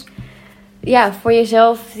dan dus voor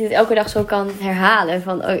jezelf dit elke dag zo kan herhalen.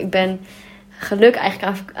 Van, ik ben geluk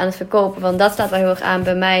eigenlijk aan het verkopen. Want dat staat wel heel erg aan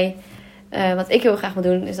bij mij. Wat ik heel graag wil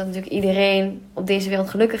doen, is dat natuurlijk iedereen op deze wereld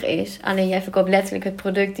gelukkig is. Alleen jij verkoopt letterlijk het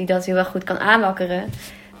product die dat heel erg goed kan aanwakkeren.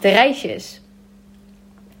 De reisjes.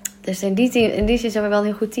 Dus in die zin zijn we wel een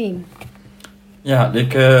heel goed team. Ja,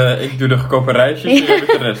 ik doe de goedkope reisjes en jij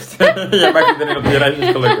doet de rest. Jij maakt iedereen op die reisjes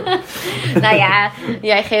gelukkig. Nou ja,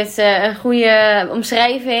 jij geeft een goede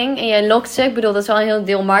omschrijving en jij lokt ze. Ik bedoel, dat is wel een heel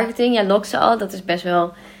deel marketing. Jij lokt ze al, dat is best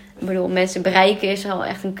wel... Ik bedoel, mensen bereiken is al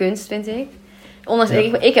echt een kunst, vind ik. Ondanks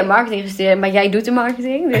ik heb marketing gestudeerd, maar jij doet de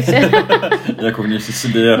marketing. Dus. Jij komt niet te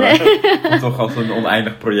studeren. Nee. Toch als een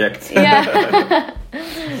oneindig project. Ja.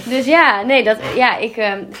 Dus ik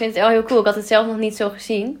vind het wel heel cool. Ik had het zelf nog niet zo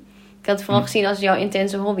gezien. Ik had het vooral gezien als jouw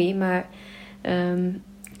intense hobby. Maar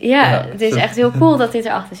het is echt heel cool dat dit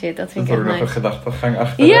erachter zit. Dat vind ik echt nice. Er nog een gedachtegang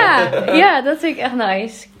achter. Ja, dat vind ik echt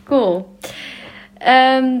nice. Cool.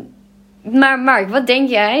 Maar Mark, wat denk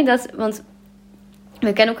jij? Want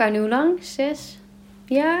we kennen elkaar nu hoe lang? 6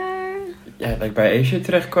 jaar? Ja, dat ik bij Asia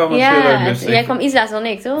terecht kwam natuurlijk. Dus jij kwam iets later dan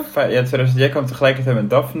ik, toch? Jij kwam tegelijkertijd met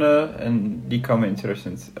Daphne en die kwam in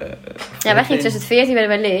 2014. Ja, wij gingen in 2014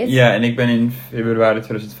 werden wij lid. Ja, en ik ben in februari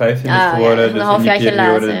 2015 geworden. Ja, dus een halfjaartje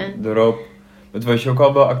later. Erop. Het was je ook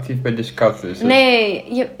al wel actief bij de Scout dus? Nee,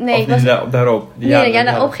 ik was... daarop?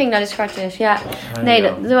 Daarop ging naar de Scout. Ja.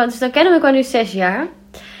 Dus dan kennen we elkaar nu 6 jaar.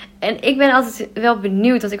 En ik ben altijd wel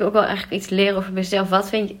benieuwd, dat ik ook wel eigenlijk iets leer over mezelf. Wat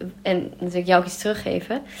vind je, en natuurlijk jou ook iets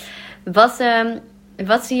teruggeven.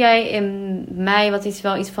 Wat zie jij in mij, wat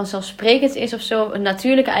iets vanzelfsprekends is of zo, een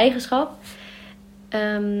natuurlijke eigenschap,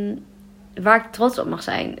 waar ik trots op mag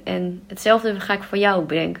zijn? En hetzelfde ga ik voor jou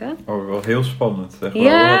bedenken. Oh, wel heel spannend, zeg maar.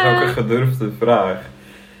 Ja. Dat is ook een gedurfde vraag.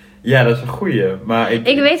 Ja, dat is een goeie. Maar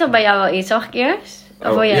ik weet al bij jou wel iets, zag ik eerst? Of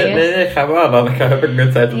wil jij nee, ga maar. Dan heb ik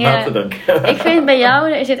meer tijd om na te denken. Ik vind bij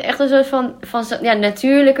jou, er zit echt een soort van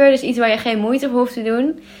natuurlijker, dus iets waar je geen moeite voor hoeft te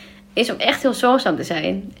doen, is om echt heel zorgzaam te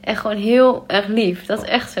zijn. En gewoon heel erg lief. Dat is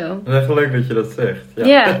echt zo. Dat is echt leuk dat je dat zegt.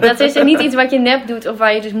 Ja, dat is niet iets wat je nep doet of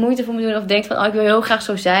waar je dus moeite voor moet doen of denkt van, ik wil heel graag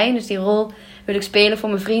zo zijn. Dus die rol wil ik spelen voor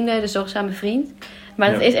mijn vrienden, de zorgzame vriend.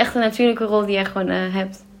 Maar het is echt een natuurlijke rol die je gewoon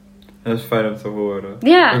hebt. Dat is fijn om te horen.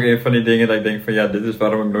 Ja. Ook een van die dingen dat ik denk van, dit is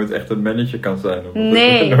waarom ik nooit echt een manager kan zijn. Omdat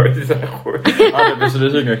nee. ik nooit iets aan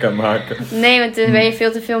beslissingen kan maken. Nee, want dan ben je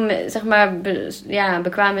veel te veel, zeg maar,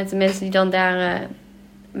 bekwaam met de mensen die dan daar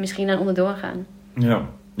misschien aan onderdoor gaan.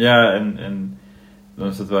 Ja, en dan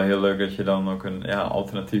is het wel heel leuk dat je dan ook een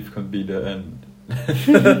alternatief kunt bieden. En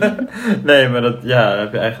nee, maar daar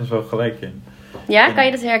heb je eigenlijk wel gelijk in. Ja, kan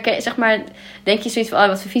je dat herkennen? Zeg maar, denk je zoiets van,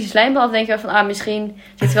 wat voor vieze slijmbal? Of denk je wel van, misschien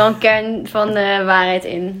zit er wel een kern van waarheid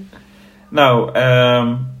in? Nou,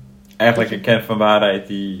 eigenlijk een kern van waarheid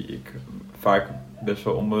die ik vaak best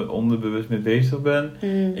wel onderbewust mee bezig ben.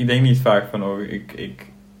 Ik denk niet vaak van,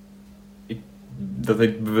 dat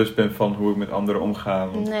ik bewust ben van hoe ik met anderen omga.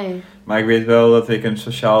 Nee. Maar ik weet wel dat ik een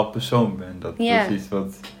sociaal persoon ben. Dat is iets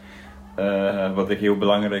wat ik heel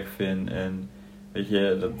belangrijk vind. En weet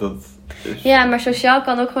je, dat is... Ja, maar sociaal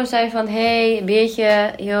kan ook gewoon zijn van, hey,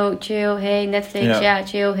 biertje, yo, chill, hey, Netflix,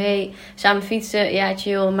 chill, hey, samen fietsen,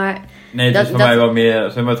 chill, maar... Nee, het is voor mij wel meer,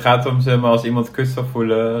 zeg maar, het gaat om, zeg maar, als iemand kut zou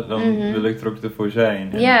voelen, dan wil ik er ook ervoor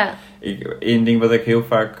zijn. Eén ding wat ik heel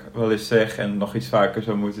vaak wel eens zeg, en nog iets vaker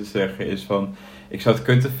zou moeten zeggen, is van, ik zou het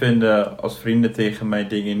kutten vinden als vrienden tegen mij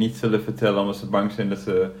dingen niet zullen vertellen, omdat ze bang zijn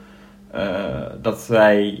dat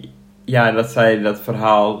zij dat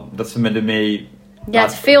verhaal, dat ze met ermee Ja,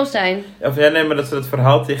 te veel zijn. Of nee, maar dat ze het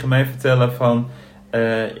verhaal tegen mij vertellen van...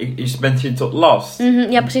 je bent je tot last.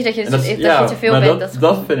 Mm-hmm, ja, precies, dat je te veel bent.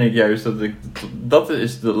 Dat vind ik juist, dat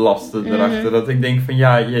is de last erachter. Dat ik denk van,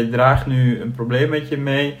 je draagt nu een probleem met je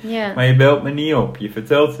mee, maar je belt me niet op. Je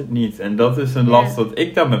vertelt het niet. En dat is een last dat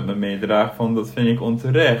ik dan met me meedraag. Van, dat vind ik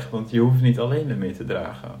onterecht, want je hoeft niet alleen ermee te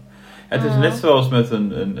dragen. Het is net zoals met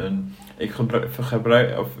een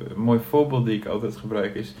mooi voorbeeld die ik altijd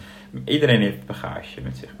gebruik is... Iedereen heeft bagage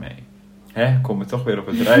met zich mee. Komen we toch weer op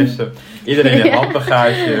het reizen. Iedereen heeft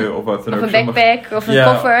handbagage of wat dan ook. Of een backpack of een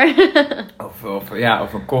koffer.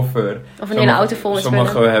 Of een koffer. Of een hele auto vol met spullen.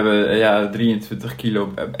 Sommigen hebben 23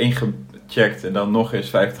 kilo ingecheckt en dan nog eens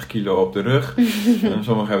 50 kilo op de rug. En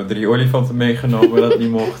sommigen hebben 3 olifanten meegenomen dat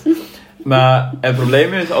niet mocht. Maar het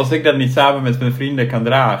probleem is, als ik dat niet samen met mijn vrienden kan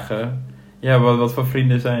dragen... Ja, wat voor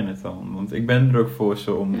vrienden zijn het dan? Want ik ben er ook voor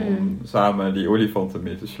ze om samen die olifanten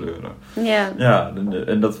mee te sleuren. Ja,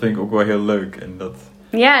 en dat vind ik ook wel heel leuk. En dat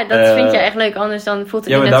vind je echt leuk, anders dan voelt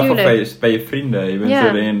het niet natuurlijk. Ja, maar daarvoor ben je vrienden. Je bent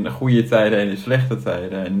er in goede tijden en in slechte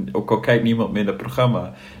tijden. En ook al kijkt niemand meer dat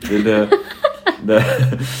programma.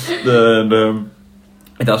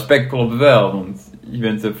 Het aspect klopt wel, want je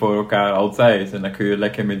bent er voor elkaar altijd. En dan kun je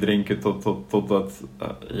lekker mee drinken tot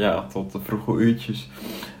de vroege uurtjes.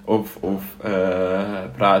 Of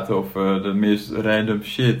praten over de meest random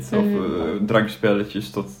shit. Of drankspelletjes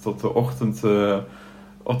tot de ochtend...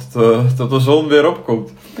 tot de zon weer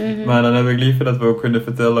opkomt. Mm-hmm. Maar dan heb ik liever dat we ook kunnen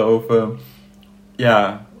vertellen over...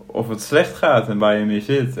 of het slecht gaat en waar je mee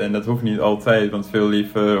zit. En dat hoeft niet altijd, want veel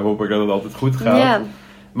liever hoop ik dat het altijd goed gaat. Yeah.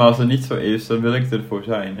 Maar als het niet zo is, dan wil ik ervoor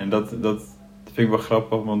zijn. En dat vind ik wel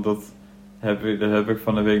grappig, want dat heb ik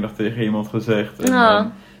van de week nog tegen iemand gezegd.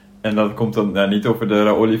 En dat komt dan niet over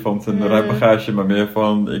de olifant en de ruimbagage, maar meer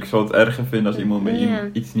van... Ik zou het erger vinden als iemand me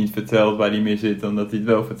iets niet vertelt waar hij mee zit, dan dat hij het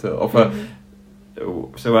wel vertelt. Of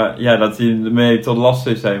dat hij ermee tot last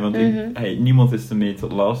is zijn. Want niemand is ermee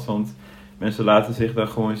tot last. Want mensen laten zich dan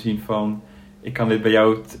gewoon zien van... Ik kan dit bij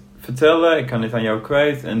jou vertellen, ik kan dit aan jou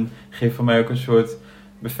kwijt. En geef voor mij ook een soort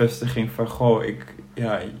bevestiging van... Goh,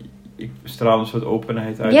 ik straal een soort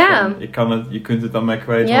openheid uit. Van, je kunt het aan mij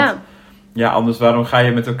kwijt. Want, anders waarom ga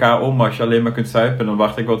je met elkaar om als je alleen maar kunt zuipen? Dan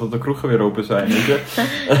wacht ik wel tot de kroegen weer open zijn, weet je?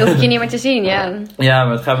 Dat hoef ik je niet meer te zien, Ja,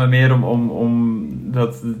 maar het gaat me meer om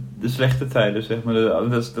de slechte tijden, zeg maar.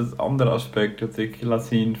 Dat is dat andere aspect dat ik laat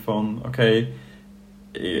zien van... Oké,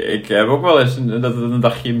 ik heb ook wel eens dat het een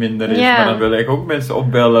dagje minder is. Maar dan wil ik ook mensen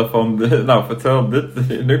opbellen van... Nou, vertel dit.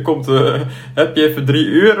 Nu heb je even 3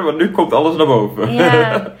 uur, want nu komt alles naar boven.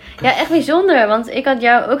 Ja, echt bijzonder. Want ik had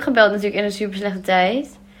jou ook gebeld natuurlijk in een super slechte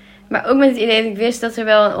tijd. Maar ook met het idee dat ik wist dat er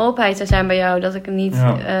wel een openheid zou zijn bij jou. Dat ik niet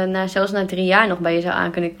zelfs na 3 jaar nog bij je zou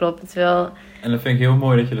aan kunnen kloppen. Terwijl... En dat vind ik heel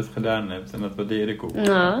mooi dat je dat gedaan hebt. En dat waardeer ik ook.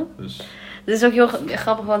 Nou, dus... Het is ook heel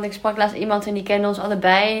grappig, want ik sprak laatst iemand en die kende ons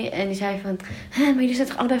allebei. En die zei van, maar jullie zijn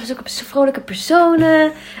toch allebei zulke vrolijke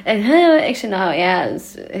personen? En ik zei,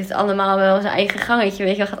 het heeft allemaal wel zijn eigen gangetje.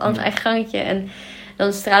 Weet je, gaat allemaal zijn eigen gangetje. En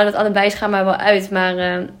dan stralen we het allebei schijnbaar wel uit. Maar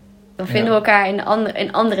dan vinden we elkaar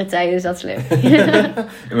in andere tijden, dus dat is leuk.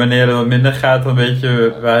 En wanneer het wat minder gaat, dan weet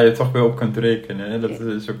je waar je toch weer op kunt rekenen. Hè? Dat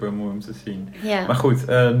is ook wel mooi om te zien. Ja. Maar goed,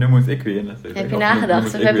 nu moet ik weer natuurlijk. Heb je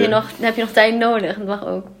nagedacht? Of heb je nog tijd nodig? Dat mag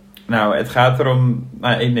ook. Nou, het gaat erom...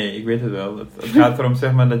 Nee, ik weet het wel. Het gaat erom,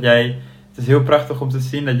 zeg maar, dat jij... Het is heel prachtig om te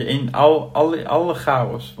zien dat je in alle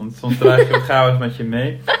chaos... Want soms draag je ook chaos met je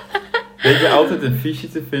mee. Weet je altijd een fiche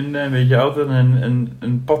te vinden. En weet je altijd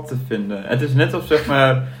een pad te vinden. Het is net of, zeg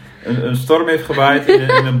maar... Een storm heeft gewaaid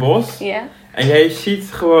in een bos. Ja. En jij ziet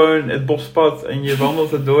gewoon het bospad. En je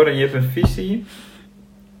wandelt er door en je hebt een visie.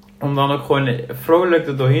 Om dan ook gewoon vrolijk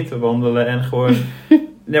er doorheen te wandelen. En gewoon...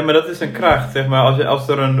 Ja, maar dat is een kracht, zeg maar. Als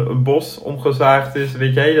er een bos omgezaagd is,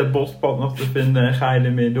 weet jij dat bospad nog te vinden en ga je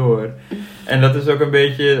ermee door. En dat is ook een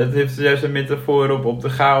beetje, het heeft juist een metafoor op de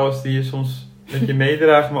chaos die je soms met je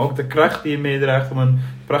meedraagt, maar ook de kracht die je meedraagt om een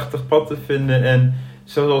prachtig pad te vinden. En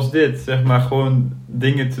zoals dit, zeg maar, gewoon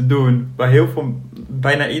dingen te doen waar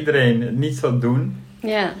bijna iedereen het niet zal doen.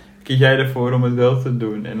 Ja. Kies jij ervoor om het wel te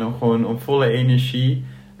doen en dan gewoon om volle energie...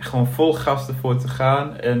 Gewoon vol gas ervoor te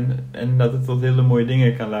gaan en dat het tot hele mooie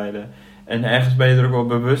dingen kan leiden. En ergens ben je er ook wel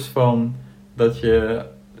bewust van dat je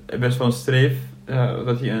best wel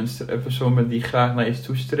dat je een persoon bent die graag naar iets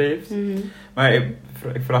toestreeft. Mm-hmm. Maar ik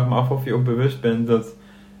vraag me af of je ook bewust bent dat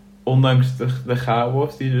ondanks de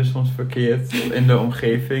chaos die er soms verkeert in de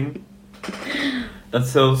omgeving, dat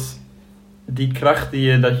zelfs die kracht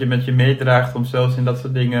dat je met je meedraagt om zelfs in dat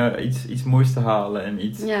soort dingen iets moois te halen en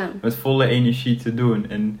iets met volle energie te doen.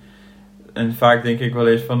 En vaak denk ik wel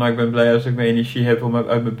eens van, ik ben blij als ik mijn energie heb om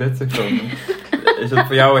uit mijn bed te komen. is het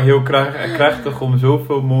voor jou heel krachtig om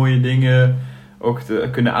zoveel mooie dingen ook te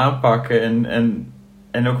kunnen aanpakken.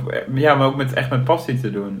 En ook, ja, maar ook echt met passie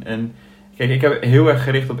te doen. En kijk, ik heb heel erg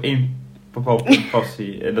gericht op één bepaalde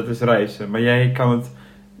passie. En dat is reizen. Maar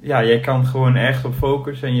jij kan gewoon echt op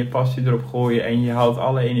focussen en je passie erop gooien. En je haalt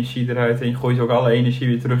alle energie eruit. En je gooit ook alle energie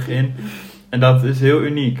weer terug in. En dat is heel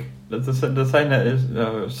uniek.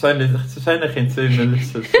 Zijn er geen twee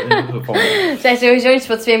melisses in ieder geval. Er zijn sowieso iets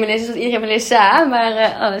van twee melisses, want iedereen melisse aan.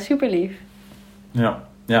 Maar super lief.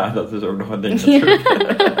 Ja, dat is ook nog een ding natuurlijk.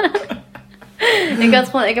 Ik heb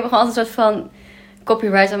gewoon altijd een soort van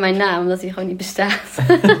copyright aan mijn naam, omdat die gewoon niet bestaat.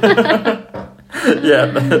 Ja,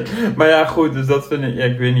 maar ja, goed, dus dat vind ik, ja,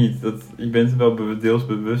 ik weet niet, je bent er wel deels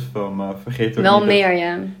bewust van, maar vergeet ook wel niet meer,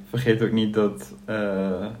 ja. Vergeet ook niet dat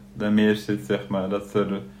er meer zit, zeg maar, dat er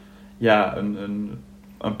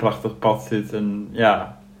een prachtig pad zit en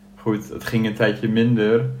ja, goed, het ging een tijdje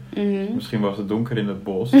minder, misschien was het donker in het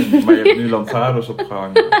bos, maar je hebt nu lantaarns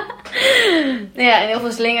opgehangen. Ja, en heel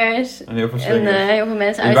veel slingers. En heel veel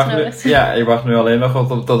mensen uitgenodigd. Ja, je wacht nu alleen nog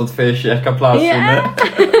tot het feestje echt kan plaatsvinden. Ja.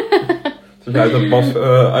 Zodat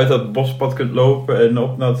je uit dat bospad kunt lopen en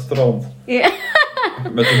op naar het strand. Ja.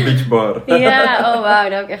 Met een beachbar. Ja, oh wauw,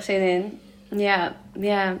 daar heb ik echt zin in.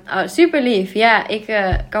 Ja. Oh, super lief. Ja,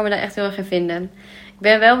 ik kan me daar echt heel erg in vinden. Ik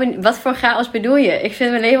ben wel benieuwd, wat voor chaos bedoel je? Ik vind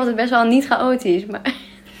mijn leven altijd best wel niet chaotisch, maar...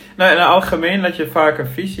 Nou, in het algemeen dat je vaak een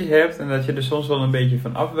visie hebt en dat je er soms wel een beetje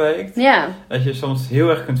van afwijkt. Ja. Dat je soms heel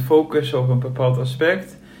erg kunt focussen op een bepaald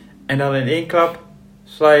aspect. En dan in één klap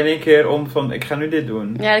sla je in één keer om van, ik ga nu dit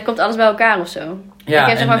doen. Ja, dan komt alles bij elkaar of zo. Ja, ik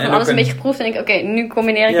heb zeg maar van alles een beetje geproefd en denk oké, nu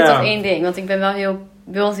combineer ik het tot één ding. Want ik ben wel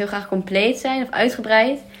wil het heel graag compleet zijn of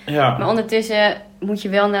uitgebreid. Ja. Maar ondertussen moet je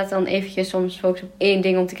wel net dan eventjes soms focussen op één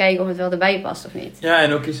ding om te kijken of het wel erbij past of niet. Ja,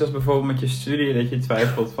 en ook iets als bijvoorbeeld met je studie, dat je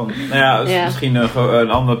twijfelt van, nou ja, dat is misschien een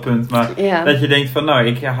ander punt, maar dat je denkt van, nou,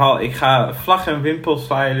 ik ga vlag en wimpel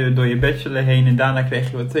slaan door je bachelor heen en daarna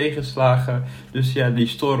krijg je wat tegenslagen. Dus ja, die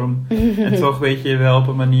storm. En toch weet je wel op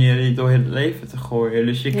een manier je door het leven te gooien.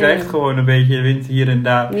 Dus je krijgt gewoon een beetje wind hier en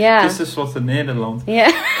daar. Ja. Het is tenslotte Nederland. Ja.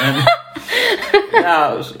 En,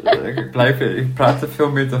 ja, ik praat te veel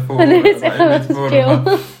metaforen. Nee, het is echt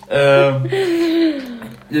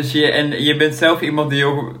dus je bent zelf iemand die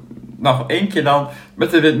ook nog één keer dan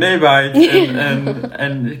met de wind meewaait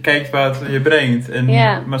en kijkt wat het je brengt.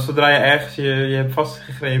 Maar zodra je ergens je hebt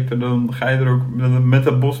vastgegrepen, dan ga je er ook met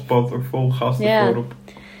een bospad ook vol gas ervoor op.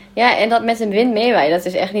 Ja, en dat met een wind meewaaien, dat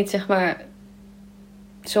is echt niet zeg maar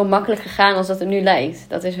zo makkelijk gegaan als dat het nu lijkt.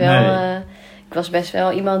 Dat is wel... Nee. Ik was best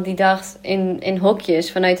wel iemand die dacht in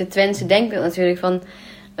hokjes vanuit het Twentse denkbeeld natuurlijk van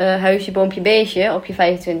huisje, boompje, beestje op je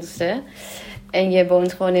 25e. En je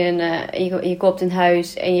woont gewoon je koopt een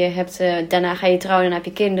huis en je hebt, daarna ga je trouwen en dan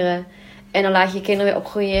heb je kinderen. En dan laat je je kinderen weer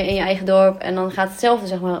opgroeien in je eigen dorp. En dan gaat hetzelfde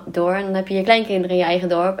zeg maar door. En dan heb je je kleinkinderen in je eigen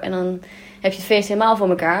dorp. En dan heb je het feest helemaal voor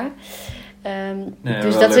elkaar.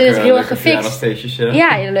 Dus dat is heel erg gefixt. Ja,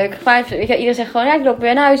 heel leuk. Iedereen zegt gewoon, ik loop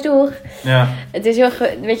weer naar huis, doeg. Ja. Het is heel,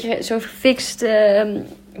 weet je, zo'n gefixt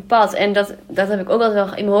pad. En dat heb ik ook altijd wel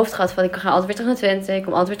in mijn hoofd gehad. Van, ik ga altijd weer terug naar Twente. Ik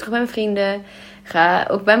kom altijd weer terug bij mijn vrienden. Ik ga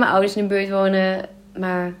ook bij mijn ouders in de buurt wonen.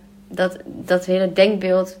 Maar dat hele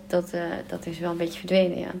denkbeeld, dat is wel een beetje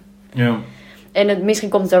verdwenen, ja. En misschien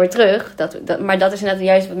komt het wel weer terug. Maar dat is net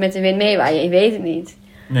juist met de wind meewaaien. Je weet het niet.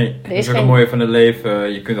 Nee, dat is ook een mooie van het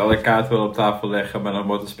leven. Je kunt alle kaarten wel op tafel leggen, maar dan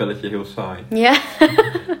wordt het spelletje heel saai. Ja,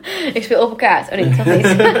 ik speel open kaart. Oh nee, dat niet.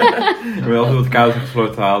 Je wil altijd wat kaarten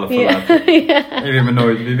gesloten halen van later. Ja. Je weet maar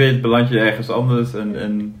nooit. Wie weet beland je ergens anders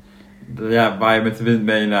en waar je met de wind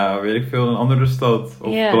mee naar, weet ik veel, een andere stad.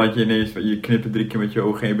 Of beland je ineens, je knipt 3 keer met je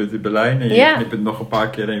ogen en je bent in Berlijn. En je knipt het nog een paar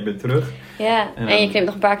keer en je bent terug. Ja, en je knipt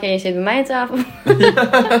nog een paar keer en je zit bij mij aan tafel.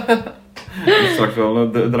 Straks wel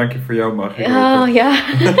een drankje voor jou mag. Oh ja.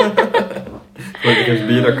 Gelukkig is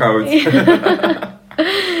bier er koud.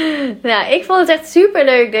 Nou, ik vond het echt super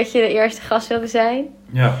leuk dat je de eerste gast wilde zijn.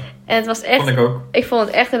 Ja. En het was echt, vond ik ook. Ik vond het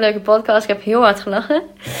echt een leuke podcast. Ik heb heel hard gelachen.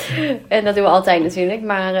 En dat doen we altijd natuurlijk.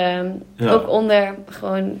 Maar ook onder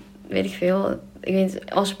gewoon, weet ik veel. Ik weet niet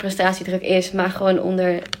als er prestatiedruk is, maar gewoon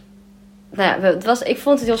onder... Nou ja, ik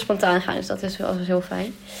vond het heel spontaan gaan. Dus dat is wel heel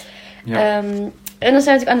fijn. Ja. En dan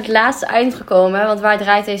zijn we natuurlijk aan het laatste item gekomen. Want waar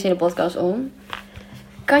draait deze hele podcast om?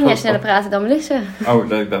 Kan jij sneller praten dan Melisse?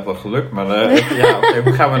 Oh, ik dacht wel geluk. Maar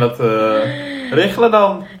hoe gaan we dat regelen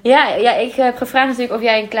dan? Ja, ik heb gevraagd natuurlijk of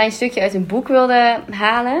jij een klein stukje uit een boek wilde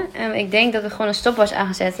halen. Ik denk dat we gewoon een stopwatch aan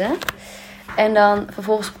gaan zetten. En dan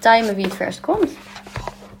vervolgens timen wie het verst komt.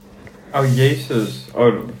 Oh, jezus.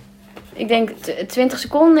 Oh. Ik denk 20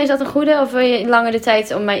 seconden, is dat een goede? Of wil je langer de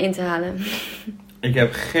tijd om mij in te halen? Ik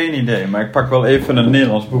heb geen idee, maar ik pak wel even een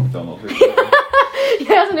Nederlands boek dan.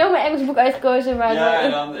 ook mijn Engels boek uitgekozen. Maar ja,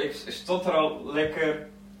 en dan ik stond er al lekker.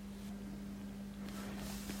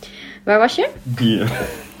 Waar was je? Bier.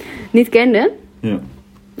 Niet kende? Ja.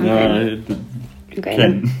 Okay. Ja,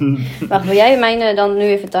 Oké. Wacht, wil jij mijn dan nu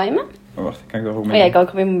even timen? Oh, wacht, ik kan ook mee. Oh ja, ik kan ook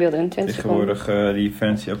op mijn mobiel doen. 20 seconden. Tegenwoordig die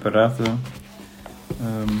fancy apparaten.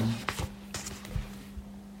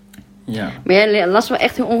 Ja. Maar jij las wel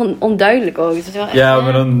echt heel onduidelijk ook. Het is wel echt, ja,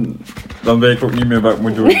 maar dan weet ik ook niet meer wat ik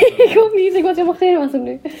moet doen. Nee, ik ook niet. Ik word helemaal zenuwachtig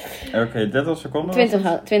nu. Oké, 30 seconden?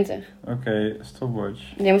 20. Oké, stopwatch.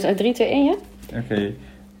 Jij moet uit 3, 2, 1, ja? Oké.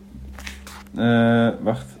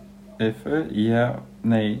 Wacht even. Ja,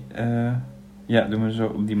 nee. Ja, doen we zo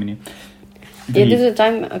op die manier. Je doet de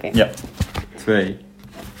time, oké. Ja. 2,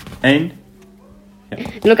 1. Ja.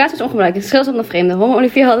 De locatie is ongebruikelijk. Het scheelt op nog vreemden. Homo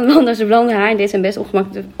Olivier had een man door zijn blonde haar en deed zijn best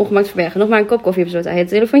ongemakkelijk verbergen. Nog maar een kop koffie besloten. Hij had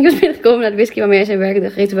de telefoontje was binnengekomen naar de whisky waarmee hij zijn werk de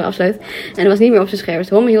ritueel afsluit. En hij was niet meer op zijn scherm.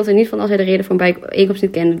 Homo hield er niet van als hij de reden voor een bijeenkomst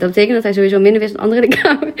niet kende. Dat betekende dat hij sowieso minder wist dan anderen in de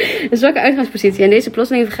kamer. Een zwakke uitgangspositie. En deze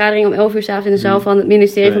plotselinge vergadering om 11 uur 's avonds in de zaal van het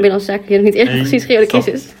ministerie van Binnenlandse Zaken nog niet eerder precies schreeuwde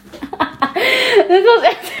crisis. Dit was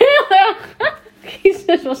echt heel erg.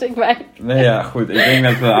 Crisis was ik bij. Nee, ja, goed. Ik denk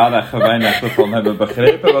dat we aardig weinig ervan hebben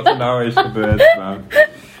begrepen wat er nou is gebeurd. Maar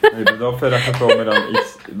je bent wel verder gekomen dan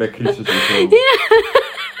iets bij crisis of zo. Ja.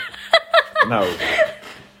 Nou,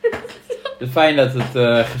 het is fijn dat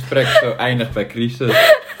het gesprek zo eindigt bij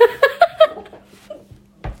crisis.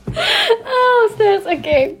 Oh, slecht.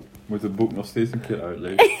 Oké. Ik moet het boek nog steeds een keer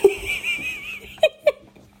uitlezen.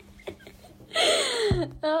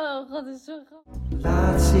 Oh, god, het is zo grappig.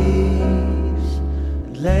 Laat zien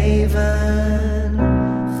het leven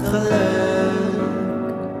geluk.